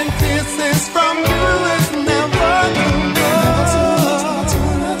 1,000 kisses from you is never too much.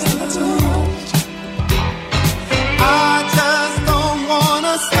 I just don't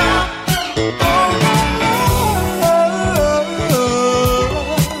wanna stop. Oh my love,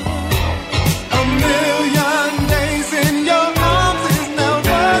 a million days in your arms is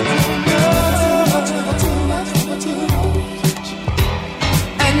never too much.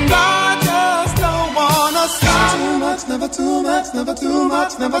 And I just don't wanna stop. Too much, never too much, never too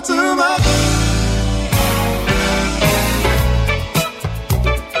much, never too much.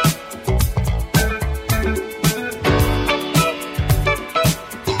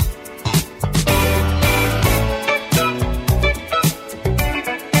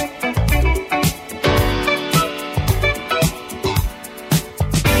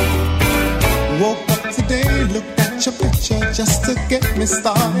 Woke up today, looked at your picture just to get me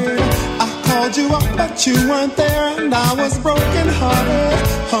started. I called you up, but you weren't there, and I was broken hearted.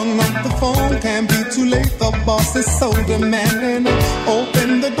 Hung up the phone, can't be too late. The boss is so demanding.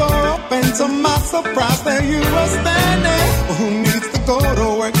 Opened the door up, and to my surprise, there you were standing. Who needs to go to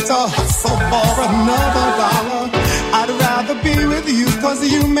work to hustle for another dollar? I'd rather be with you, 'cause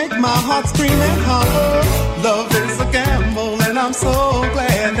you make my heart scream and holler. Love is a gamble, and I'm so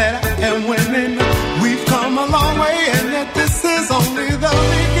glad that I am winning. We've come a long way, and yet this is only the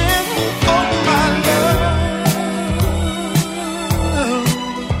beginning. Oh my love,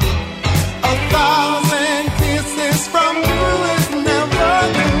 1,000 kisses from you is never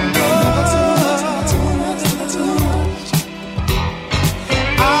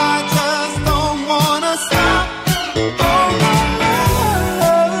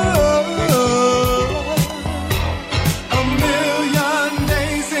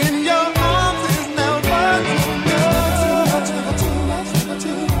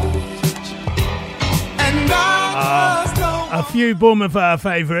few Bournemouth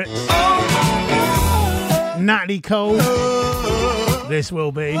favourites. Natalie Cole, This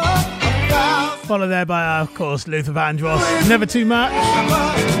Will Be. Followed there by, of course, Luther Vandross, Never Too Much.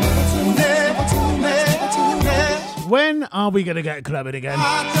 When are we going to get clubbing again?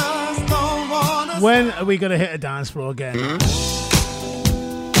 When are we going to hit a dance floor again?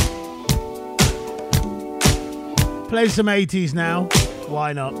 Play some 80s now.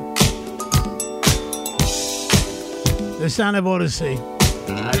 Why not? The Sound of Odyssey.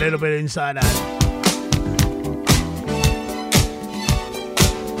 A little bit Inside Out.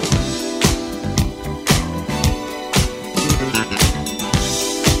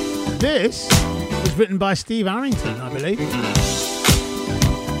 This was written by Steve Arrington, I believe.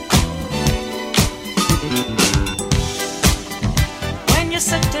 When you're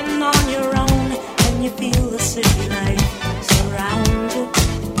sitting on your own and you feel the city life surround you,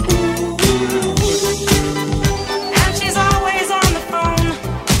 and she's always on the phone,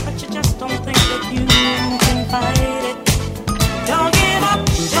 but you just don't think that you can fight it. Don't give up,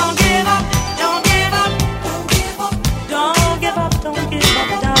 don't give up, don't give up, don't give up, don't give up, don't give up,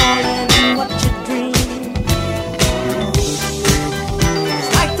 darling, what you dream. It's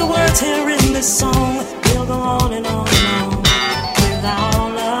like the words here in this song, we'll go on and on and on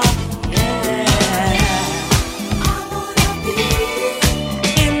without love, yeah. I wanna be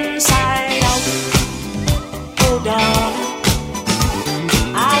inside out, oh darling.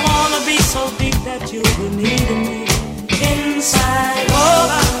 I wanna be so deep that you'll be needing me inside,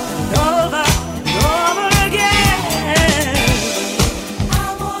 over and over and over again. I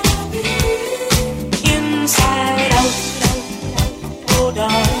wanna be inside out, oh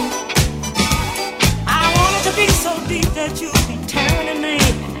darling. I want it to be so deep that you'll be turning me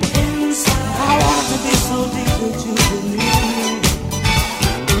inside. I want it to be so deep that you'll be needing me.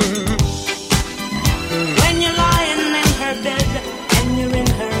 When you're lying in her bed and you're in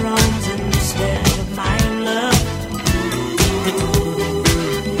her arms instead of mine, love.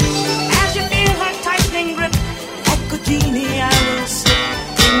 As you feel her tightening grip, like a genie, I will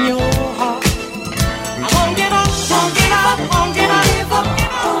slip in your heart. I won't give up, won't give up, won't give up,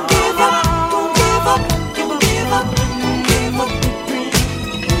 won't give up, won't give up, won't give up, won't give up the dream.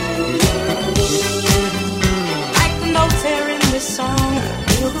 Like the notes here in this song,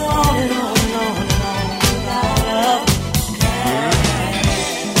 we'll go on and on and on and on without love.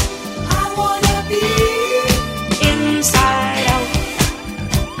 I wanna be inside out,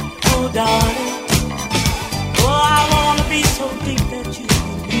 oh darling. Oh, I wanna be so deep that you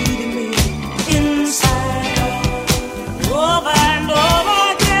need me inside out, over and over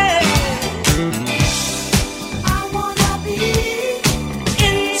again. I wanna be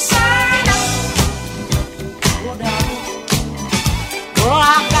inside out, oh darling. Oh,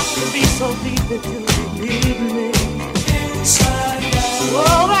 I've got to be so deep that you need me inside out,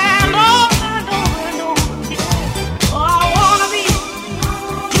 over and over and over and over again. Oh, I wanna be,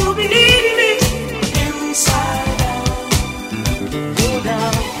 you be needing me inside out, oh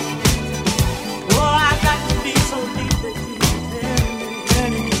darling. Oh, I got to be so deep that you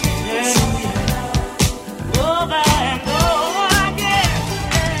turning me over and over again.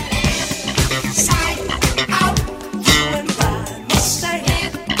 Inside out, you and I must stay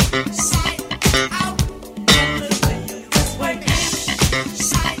inside out, this way.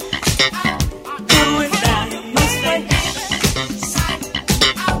 Inside out, you and I must stay inside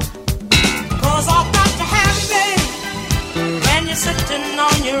out. 'Cause I've got to have it, babe. When you're sitting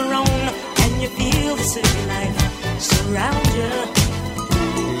on your own and you feel the city life surround you,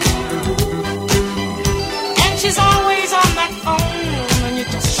 and she's always on that phone, and you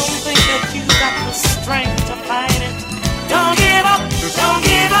just don't think that you got the strength to fight it. Don't give up, don't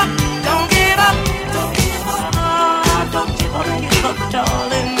give up, don't give up, don't give up, don't give up,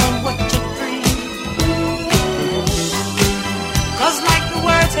 darling, on what you dream. 'Cause like the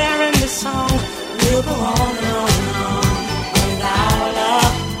words here in this song, we'll go on and on and on without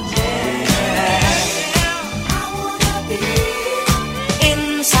love, yeah. I wanna be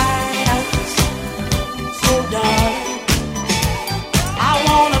inside out, so darling. I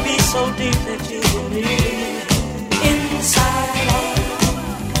wanna be so deep that you will need inside out,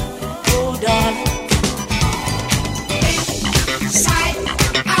 oh darling. Inside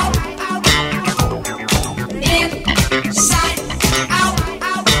out, inside out,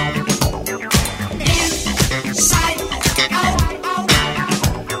 inside out,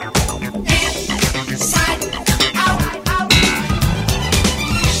 inside out.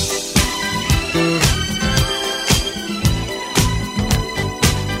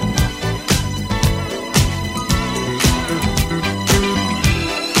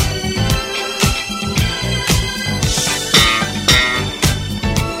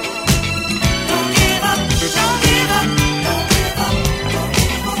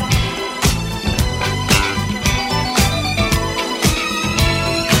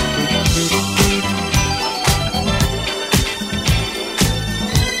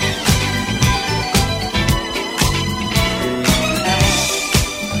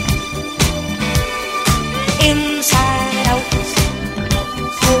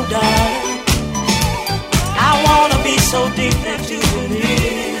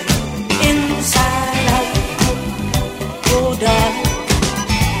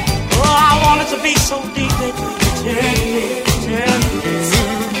 to be so deep that you turn me.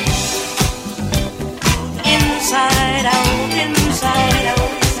 Inside out, inside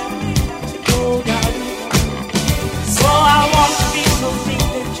out. Oh, darling. So I want to be so deep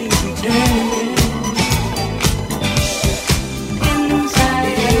that you turn me.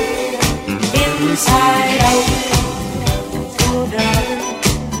 Inside out, oh darling,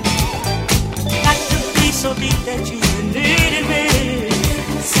 got to be so deep that you needed me.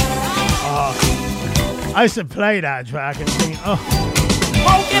 Oh, I used to play that track and think, oh,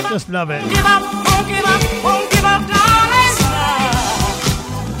 just love it. Give up, won't give up, won't give up, darling.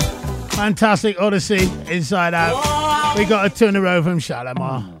 Fantastic Odyssey, Inside Out. We got a two in a row from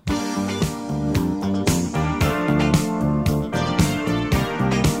Shalimar.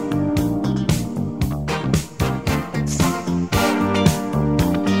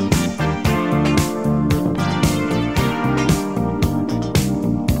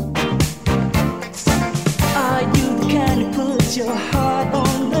 Your heart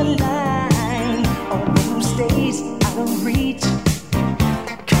on the line, or who stays out of reach.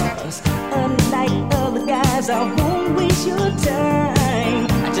 'Cause unlike other guys, I won't waste your time.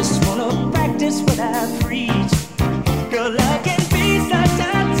 I just wanna practice what I preach. Girl, I can be such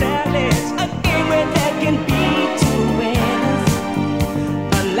a talent, a game where there can be two winners.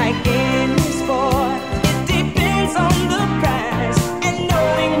 Unlike any sport, it depends on the prize and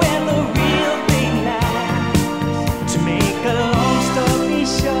knowing where the real thing lies. To make a long story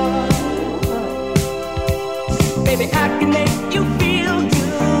short, baby, I can make you feel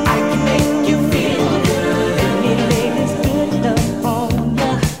good. I can make you feel good. Let me lay this good love on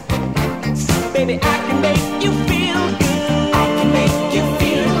ya. Baby, I can make you feel good. I can make you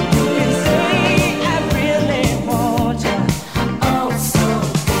feel good. And say I really want ya. Oh, so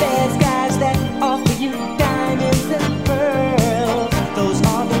there's guys that offer you diamonds and pearls. Those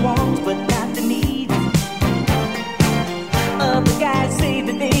are the wants, but not the needs. Other guys say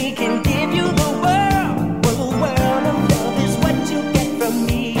that they can give you the world. Well, the world of love is what you get from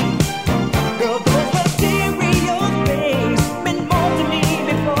me. Girl, those material things meant more to me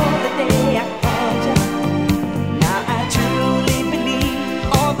before the day I found you. Now I truly believe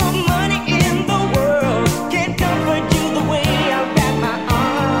all the money in the world can't comfort you the way I wrap my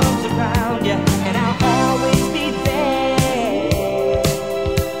arms around you. And I'll always be there.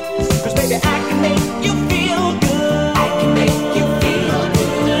 'Cause baby, I can make you feel good. I can make you feel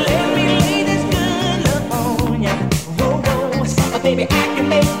good. Let me lay this good love on ya. Whoa, whoa. Baby, I can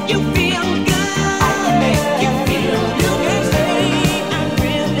make you feel good. I can make you feel good. You can say I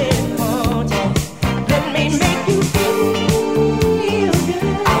really want ya. Let me make you feel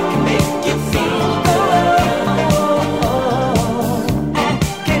good. I can make you feel good. I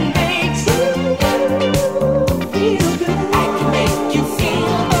can make you feel good. I can make you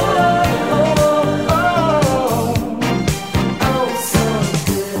feel oh so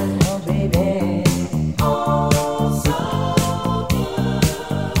good, oh baby, oh so good.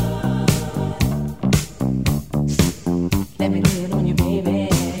 Let me lay it on you, baby.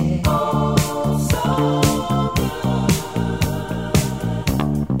 Oh so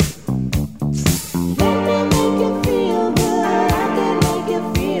let me make you feel good. I can make you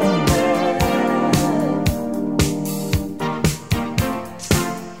feel good.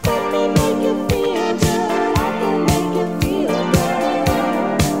 Let me make you feel good. I can make you feel good.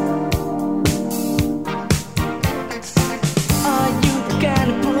 Are you the kind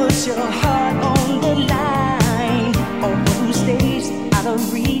to put your heart on the line, or who stays out of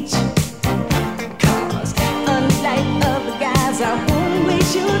reach? 'Cause unlike other guys, I won't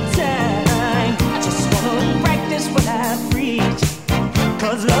waste your time. I just wanna practice what I preach.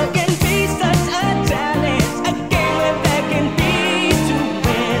 'Cause love can be such a talent, a game where there can be two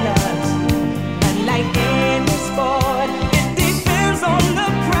winners. Unlike any sport, it depends on the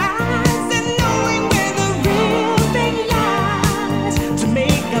prize and knowing where the real thing lies. To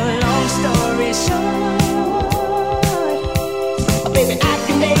make a long story short, baby, I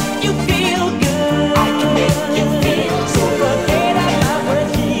can make you feel good. I can make you feel so. Forget about what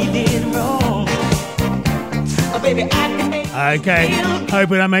he did wrong. Baby, I can make Okay,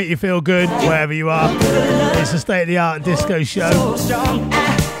 hoping I make you feel good wherever you are. It's a state-of-the-art disco show. so strong. I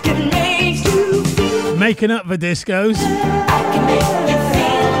can make you feel. Making up for discos, I can make you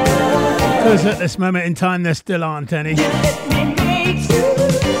feel good. because at this moment in time there still aren't any. Let me make you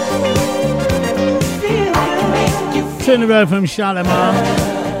feel. I can make you feel. Two in a row from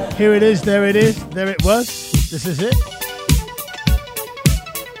Shalimar. Here it is, there it is, there it was. This is it.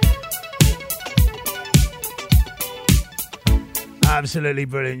 Absolutely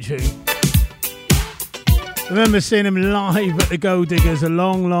brilliant tune. Remember seeing him live at the Gold Diggers a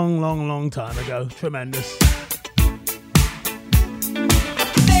long time ago. Tremendous.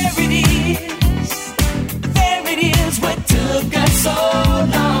 There it is, what took us so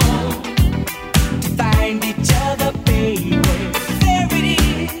long to find each other, baby.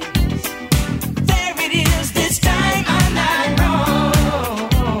 There it is, this time I'm not wrong.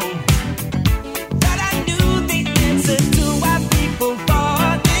 But I knew the answer to why people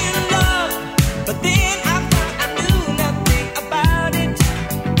fall in love. But then I found I knew nothing about it.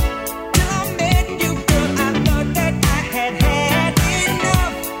 Till I met you, girl, I thought that I had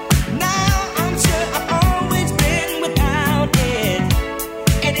enough. Now I'm sure I've always been without it.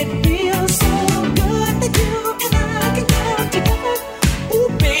 And it feels so good that you and I can come together. Ooh,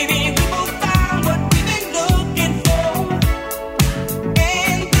 baby, we both found what we've been looking for.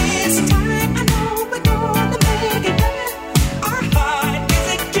 And this time I know we're gonna make it better. Our heart is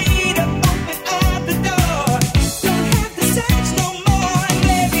a key to open up the door. Don't have to search no more.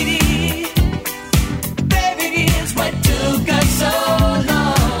 There it is, what took us so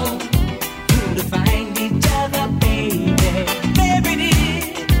long to find each other, baby.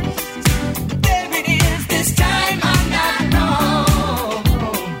 There it is, this time I'm not wrong.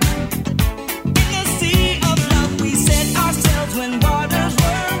 In the sea of love we set ourselves when waters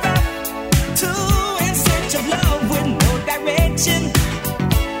were rough. Two in search of love with no direction.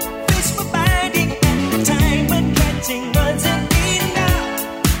 Fish were biting at the time, but catching wasn't enough.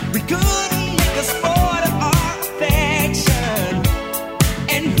 We couldn't make a sport of our affection.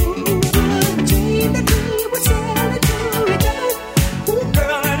 And who would dream that we would sail into each other? Ooh,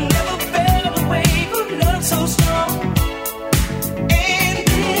 girl, I never felt a wave of love so strong. And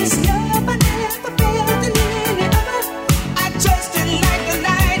this love I never felt in any other. I trusted like a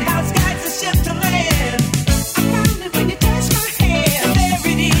lighthouse guides the ship to land. I found it when you touched my hand.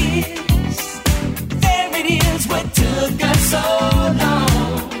 There it is, what took us so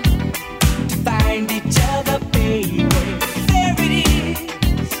long to find each other, baby.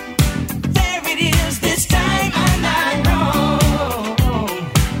 There it is, this time I'm not wrong.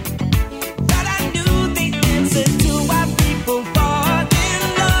 But I knew the answer to why people fall in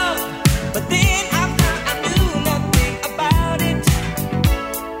love. But then I found I knew nothing about it.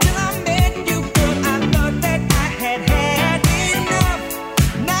 Till I met you, girl, I thought that I had enough.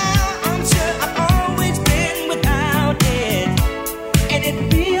 Now I'm sure I've always been without it. And it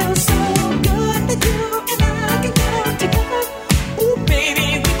feels so good that you and I can come together. Ooh, baby,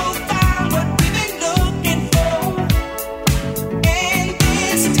 we both found what we've been looking for. And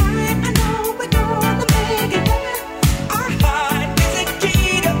this time I know we're gonna make it better. Our heart is a key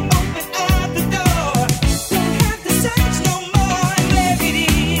to open up the door. Don't have to search no more.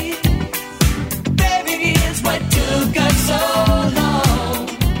 There it is, what took us so long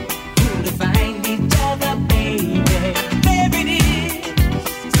to find each other, baby.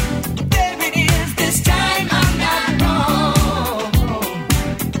 There it is, this time I'm not wrong.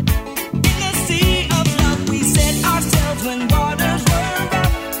 In the sea of love we set ourselves when waters were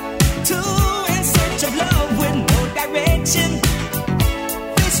rough. Two in search of love with no direction.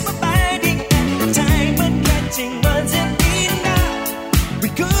 Fish were biting at the time, but catching wasn't enough. We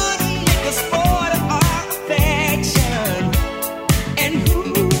couldn't make a sport of our affection. And who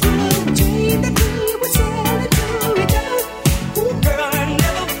would dream that we would sail into each other? Ooh, girl, I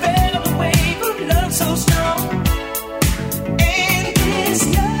never felt a wave of love so strong. And this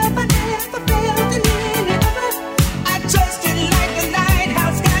love I never felt in any other. I trusted like a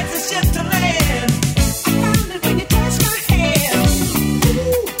lighthouse guides the ship to land. I found it when you touched my hand.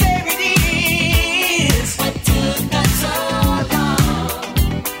 Ooh, there it is, what took us so long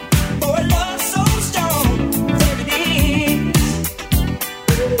for a love so strong. There it is.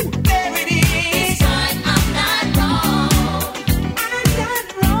 Ooh, there it is. I'm not wrong. I'm not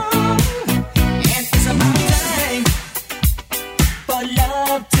wrong. And it's about time for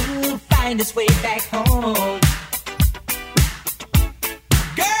love to find its way back home.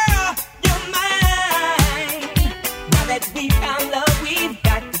 Girl, you're mine. Now that we found love, we've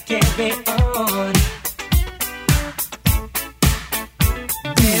got to carry on.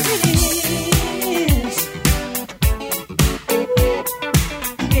 There it is. Ooh,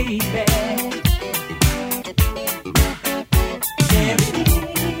 baby. There it is.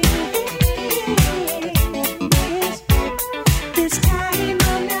 This time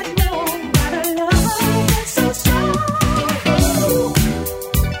I'm not wrong. Got a love that's so strong.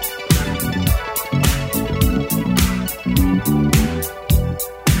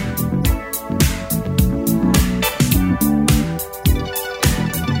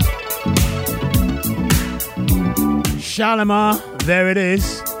 Shalimar, there it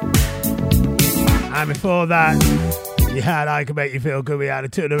is. And before that, you had I Can Make You Feel Good. We had a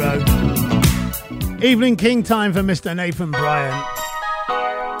two in a row. Evening King time for Mr. Nathan Bryant.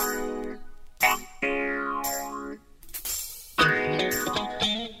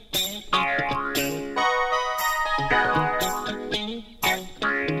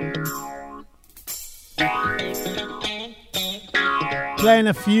 Playing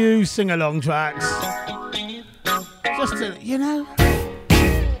a few sing-along tracks. Just to, you know.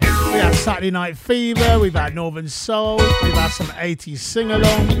 We had Saturday Night Fever, we've had Northern Soul, we've had some 80s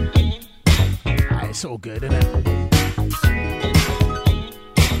sing-along. It's all good, isn't it?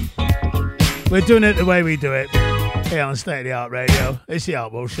 We're doing it the way we do it. Here on State of the Art Radio. It's the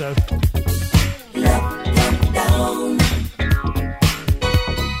Art World Show. Down.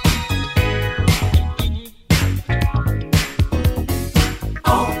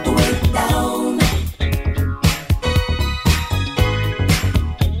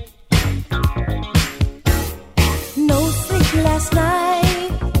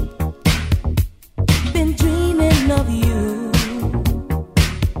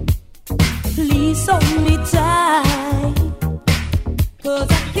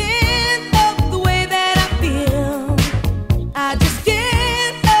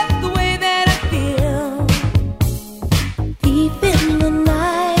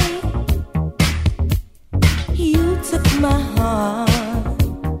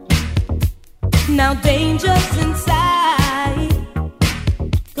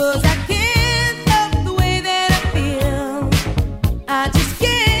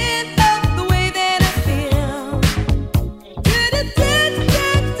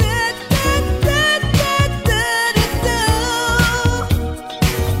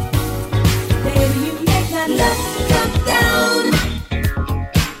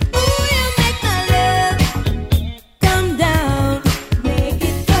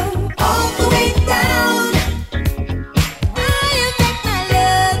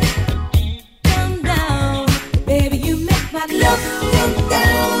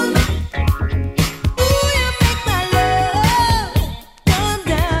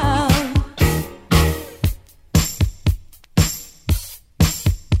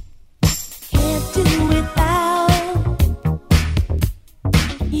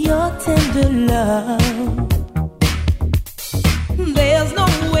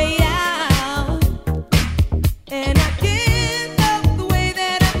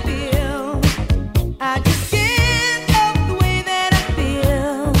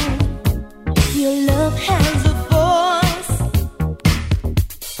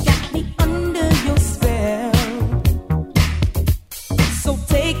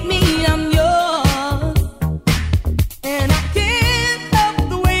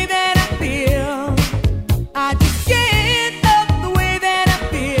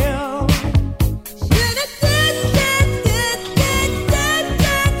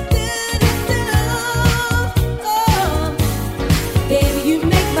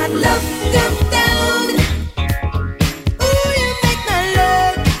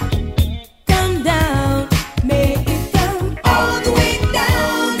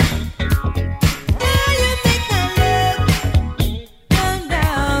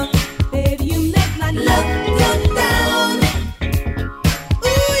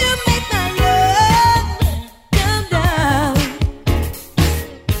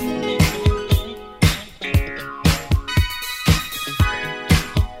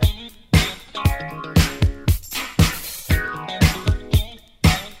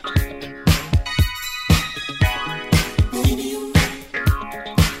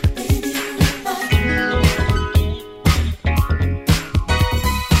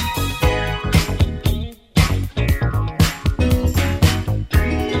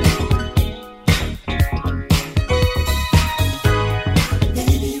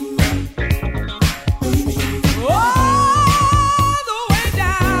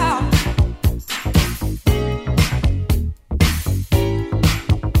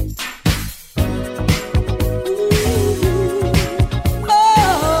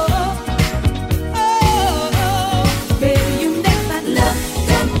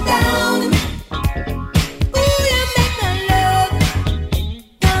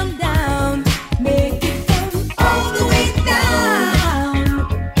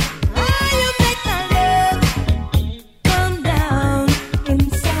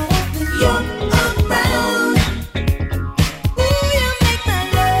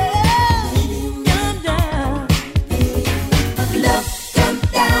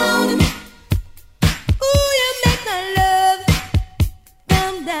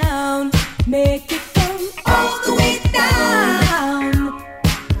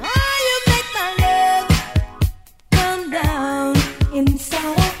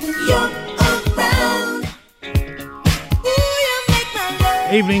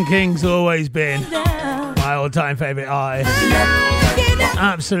 Evening King's always been my all-time favourite artist.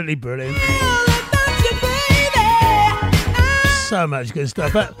 Absolutely brilliant. So much good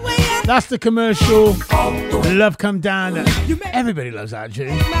stuff. But that's the commercial. Love Come Down. Everybody loves that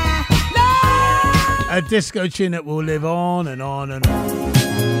tune. A disco tune that will live on and on and on.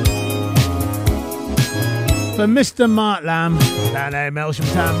 For Mr. Mark Lamb, down there in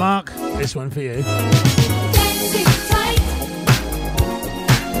Melsham Town. Mark, this one for you.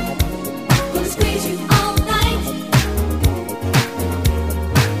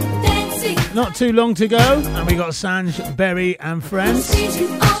 Not too long to go, and we got Sanj, Berry and Friends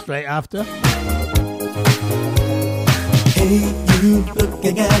straight after. Hey, you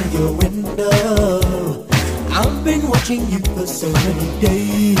looking out of your window. I've been watching you for so many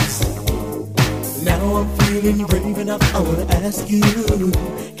days. Now I'm feeling brave enough, I wanna ask you,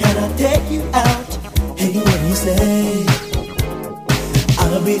 can I take you out? Hey, what do you say?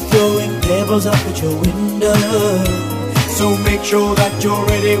 I'll be throwing pebbles up at your window, so make sure that you're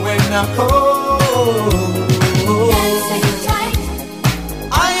ready when I call. Dancing tight,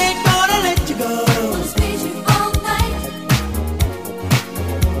 I ain't gonna let you go. Gonna squeeze you all night.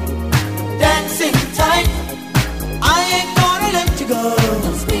 Dancing tight, I ain't gonna let you go.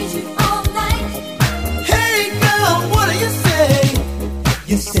 Gonna squeeze you all night. Hey girl, what do you say?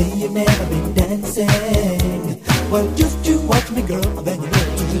 You say you've never been dancing. Well, just you watch me, girl, then you know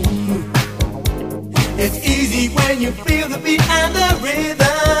what to do. It's easy when you feel the beat and the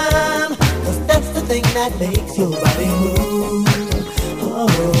rhythm, 'cause that's the thing that makes your body move. Oh,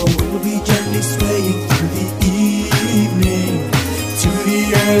 we'll be gently swaying through the evening to the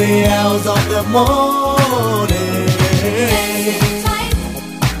early hours of the morning. Dancing tight,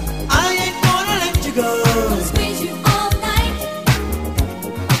 I ain't gonna let you go. Gonna squeeze you all night.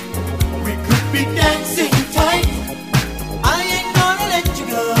 We could be dancing tight, I ain't gonna let you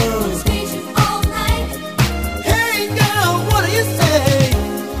go. Gonna squeeze you all night. Hey girl, what do you say?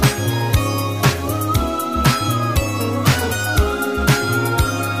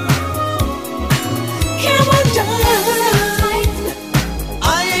 Come on, darling,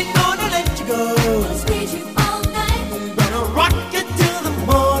 I ain't gonna let you go. Gonna squeeze you all night. Gonna rock it till the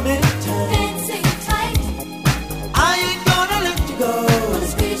morning time. Dancing tight, I ain't gonna let you go. Gonna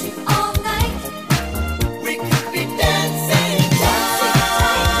squeeze you all night. We could be dancing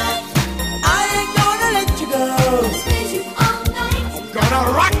tight, I ain't gonna let you go. Gonna squeeze you all night. Gonna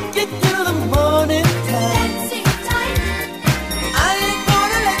rock it till the morning time. Dancing tight, I ain't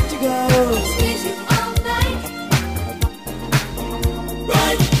gonna let you go. Gonna squeeze you all night.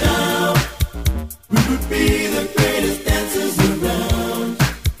 Right now, we would be the greatest dancers around.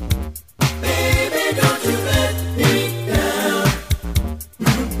 Baby, don't you let me down. We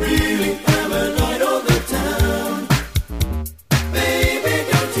would really have a night on the town. Baby,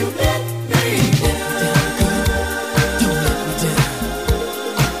 don't you let me down. Don't let me down.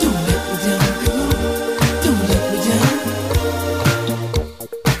 Don't let me down, girl. Don't let me down.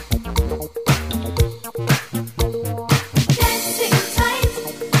 Dancing tight,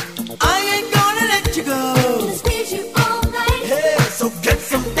 I ain't gonna let you go. Gonna squeeze you all night. Hey, so get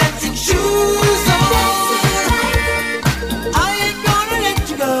some dancing shoes on. Dancing tight, I ain't gonna let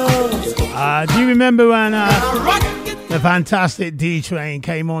you go. Do you remember when Rock it the fantastic D-Train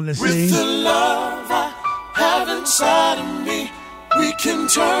came on the with scene? the love I have inside of me. We can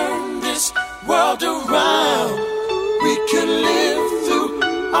turn this world around. We can live through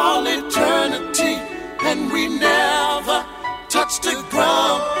all eternity, and we never touch the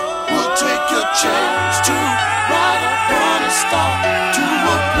ground. We'll take a chance to ride upon a star to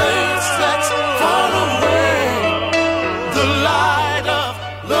a place that's far away. The light of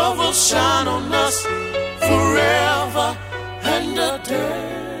love will shine on us forever and a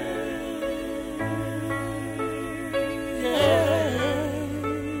day. Yeah.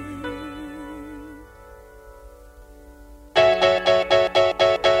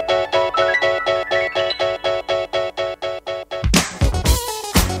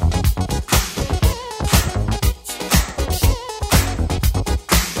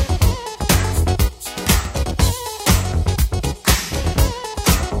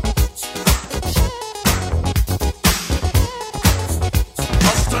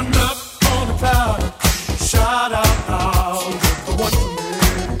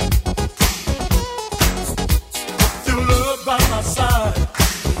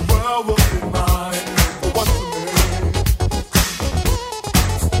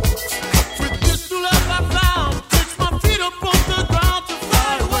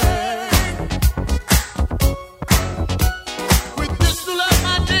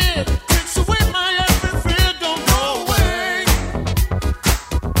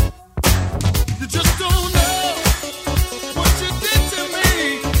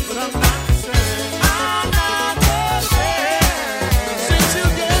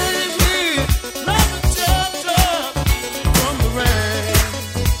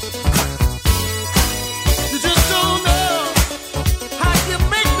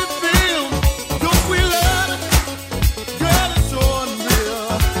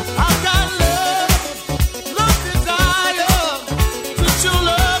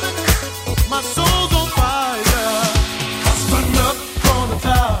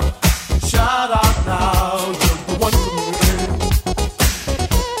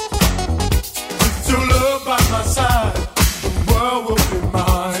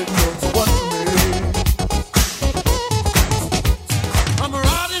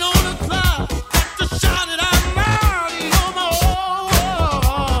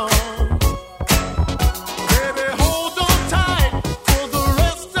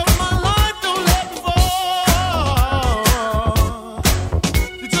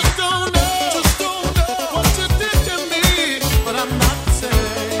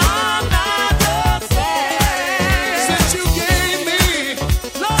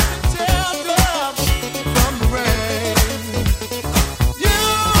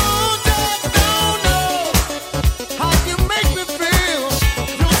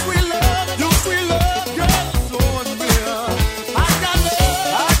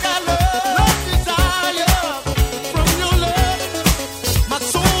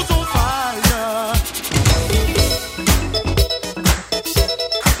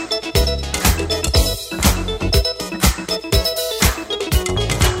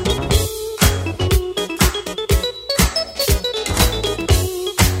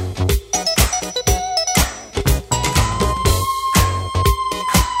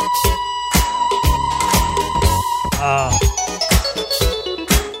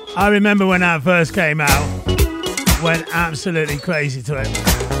 I remember when that first came out, went absolutely crazy to it.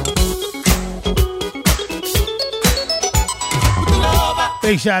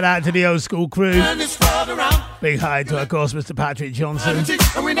 Big shout out to the old school crew. Big hi to, of course, Mr. Patrick Johnson.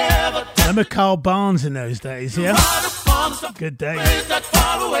 Remember Carl Barnes in those days, yeah? Good days.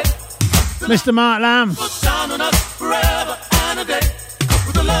 Mr. Mark Lamb.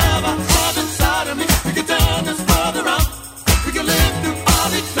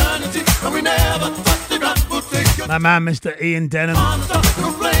 My man, Mr. Ian Denham.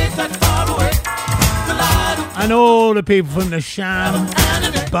 And all the people from the Sham,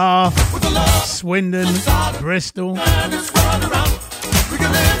 Bath, Swindon, Bristol,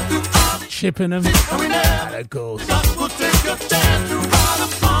 Chippenham, and of course.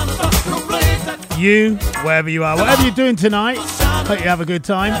 You, wherever you are, whatever you're doing tonight, hope you have a good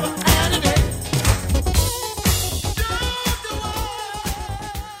time.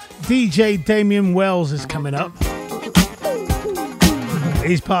 DJ Damien Wells is coming up.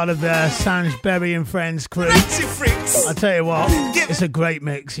 He's part of the Sanj Berry and Friends crew. I tell you what, it's a great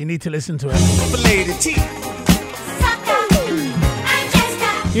mix. You need to listen to it.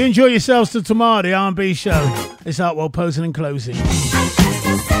 You enjoy yourselves till tomorrow, the R&B show. It's Artwell posing and closing.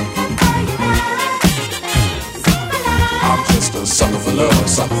 I'm just a sucker for love,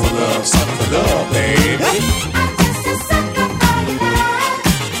 sucker for love, sucker for love, baby.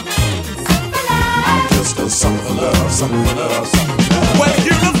 I'm just a sucker for love, sucker for love, sucker for love. Well,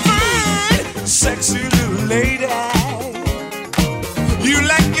 you're a fine, sexy little lady. You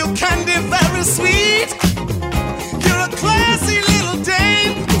like your candy very sweet. You're a classy little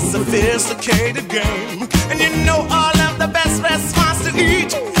dame, sophisticated game, and you know all of the best restaurants to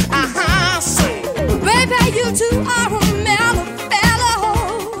eat. Say, baby, you two are a mellow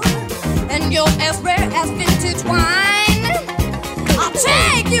fellow, and you're as rare as vintage wine. I'll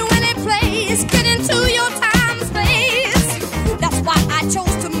take you any place, get into your time space. That's why I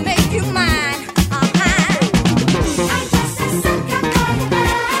chose to make you mine.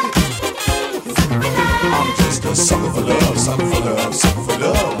 I'm just a sucker for love, sucker for love, sucker for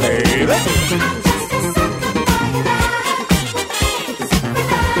love, baby.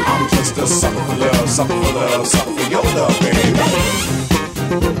 I'm just a sucker for love, sucker for love, sucker for your love, baby.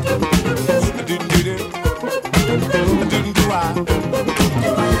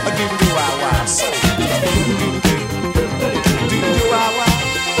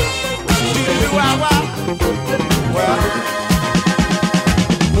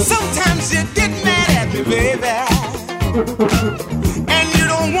 Sometimes you get mad at me, baby, and you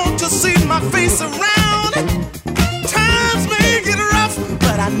don't want to see my face around. Times may get rough,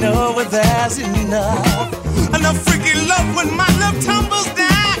 but I know there's enough freaky love when my love tumbles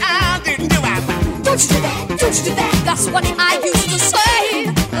down. Don't you do that, don't you do that. That's what I used to say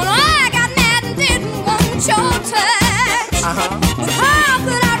when I got mad and didn't want your touch. But how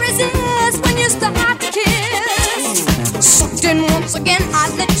could I resist when you start to kiss? Sucked in once again, I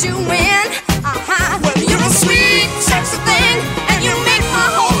let you in. Well, you're a sweet, sexy thing, and you make my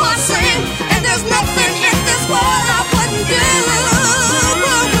whole heart sing. And there's nothing in this world I wouldn't do.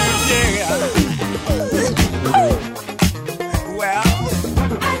 Well,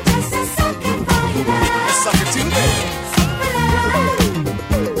 I'm just a sucker for you now. A sucker too, baby.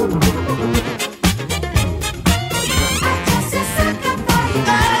 I'm just a sucker for you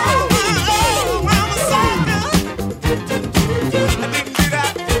now. Oh, I'm a sucker.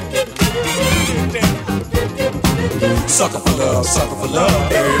 Sucker for love,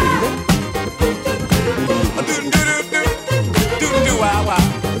 baby.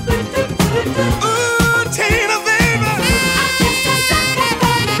 Ooh, Tina, baby.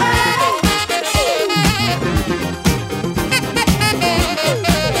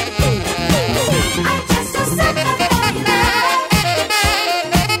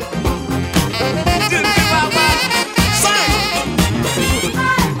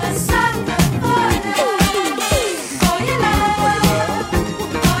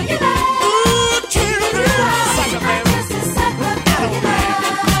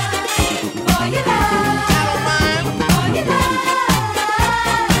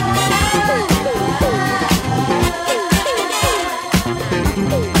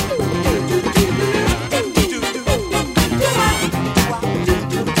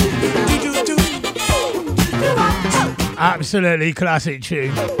 Absolutely classic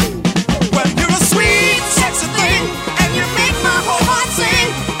tune. Well, you're a sweet, sexy thing, and you make my whole heart sing.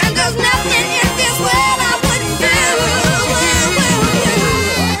 And there's nothing in this world I wouldn't do.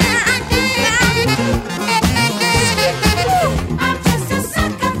 I'm just a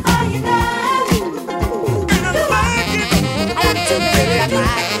sucker for you now. And I like it. I want to, baby, I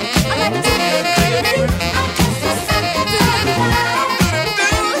like it.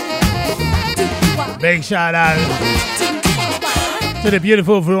 big shout out to the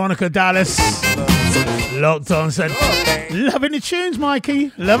beautiful Veronica Dallas. Locked on, said, loving the tunes,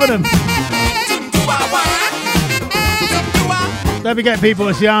 Mikey. Loving them. Don't forget, people,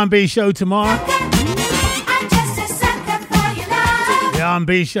 it's the R&B show tomorrow. The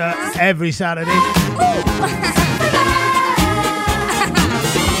R&B show every Saturday.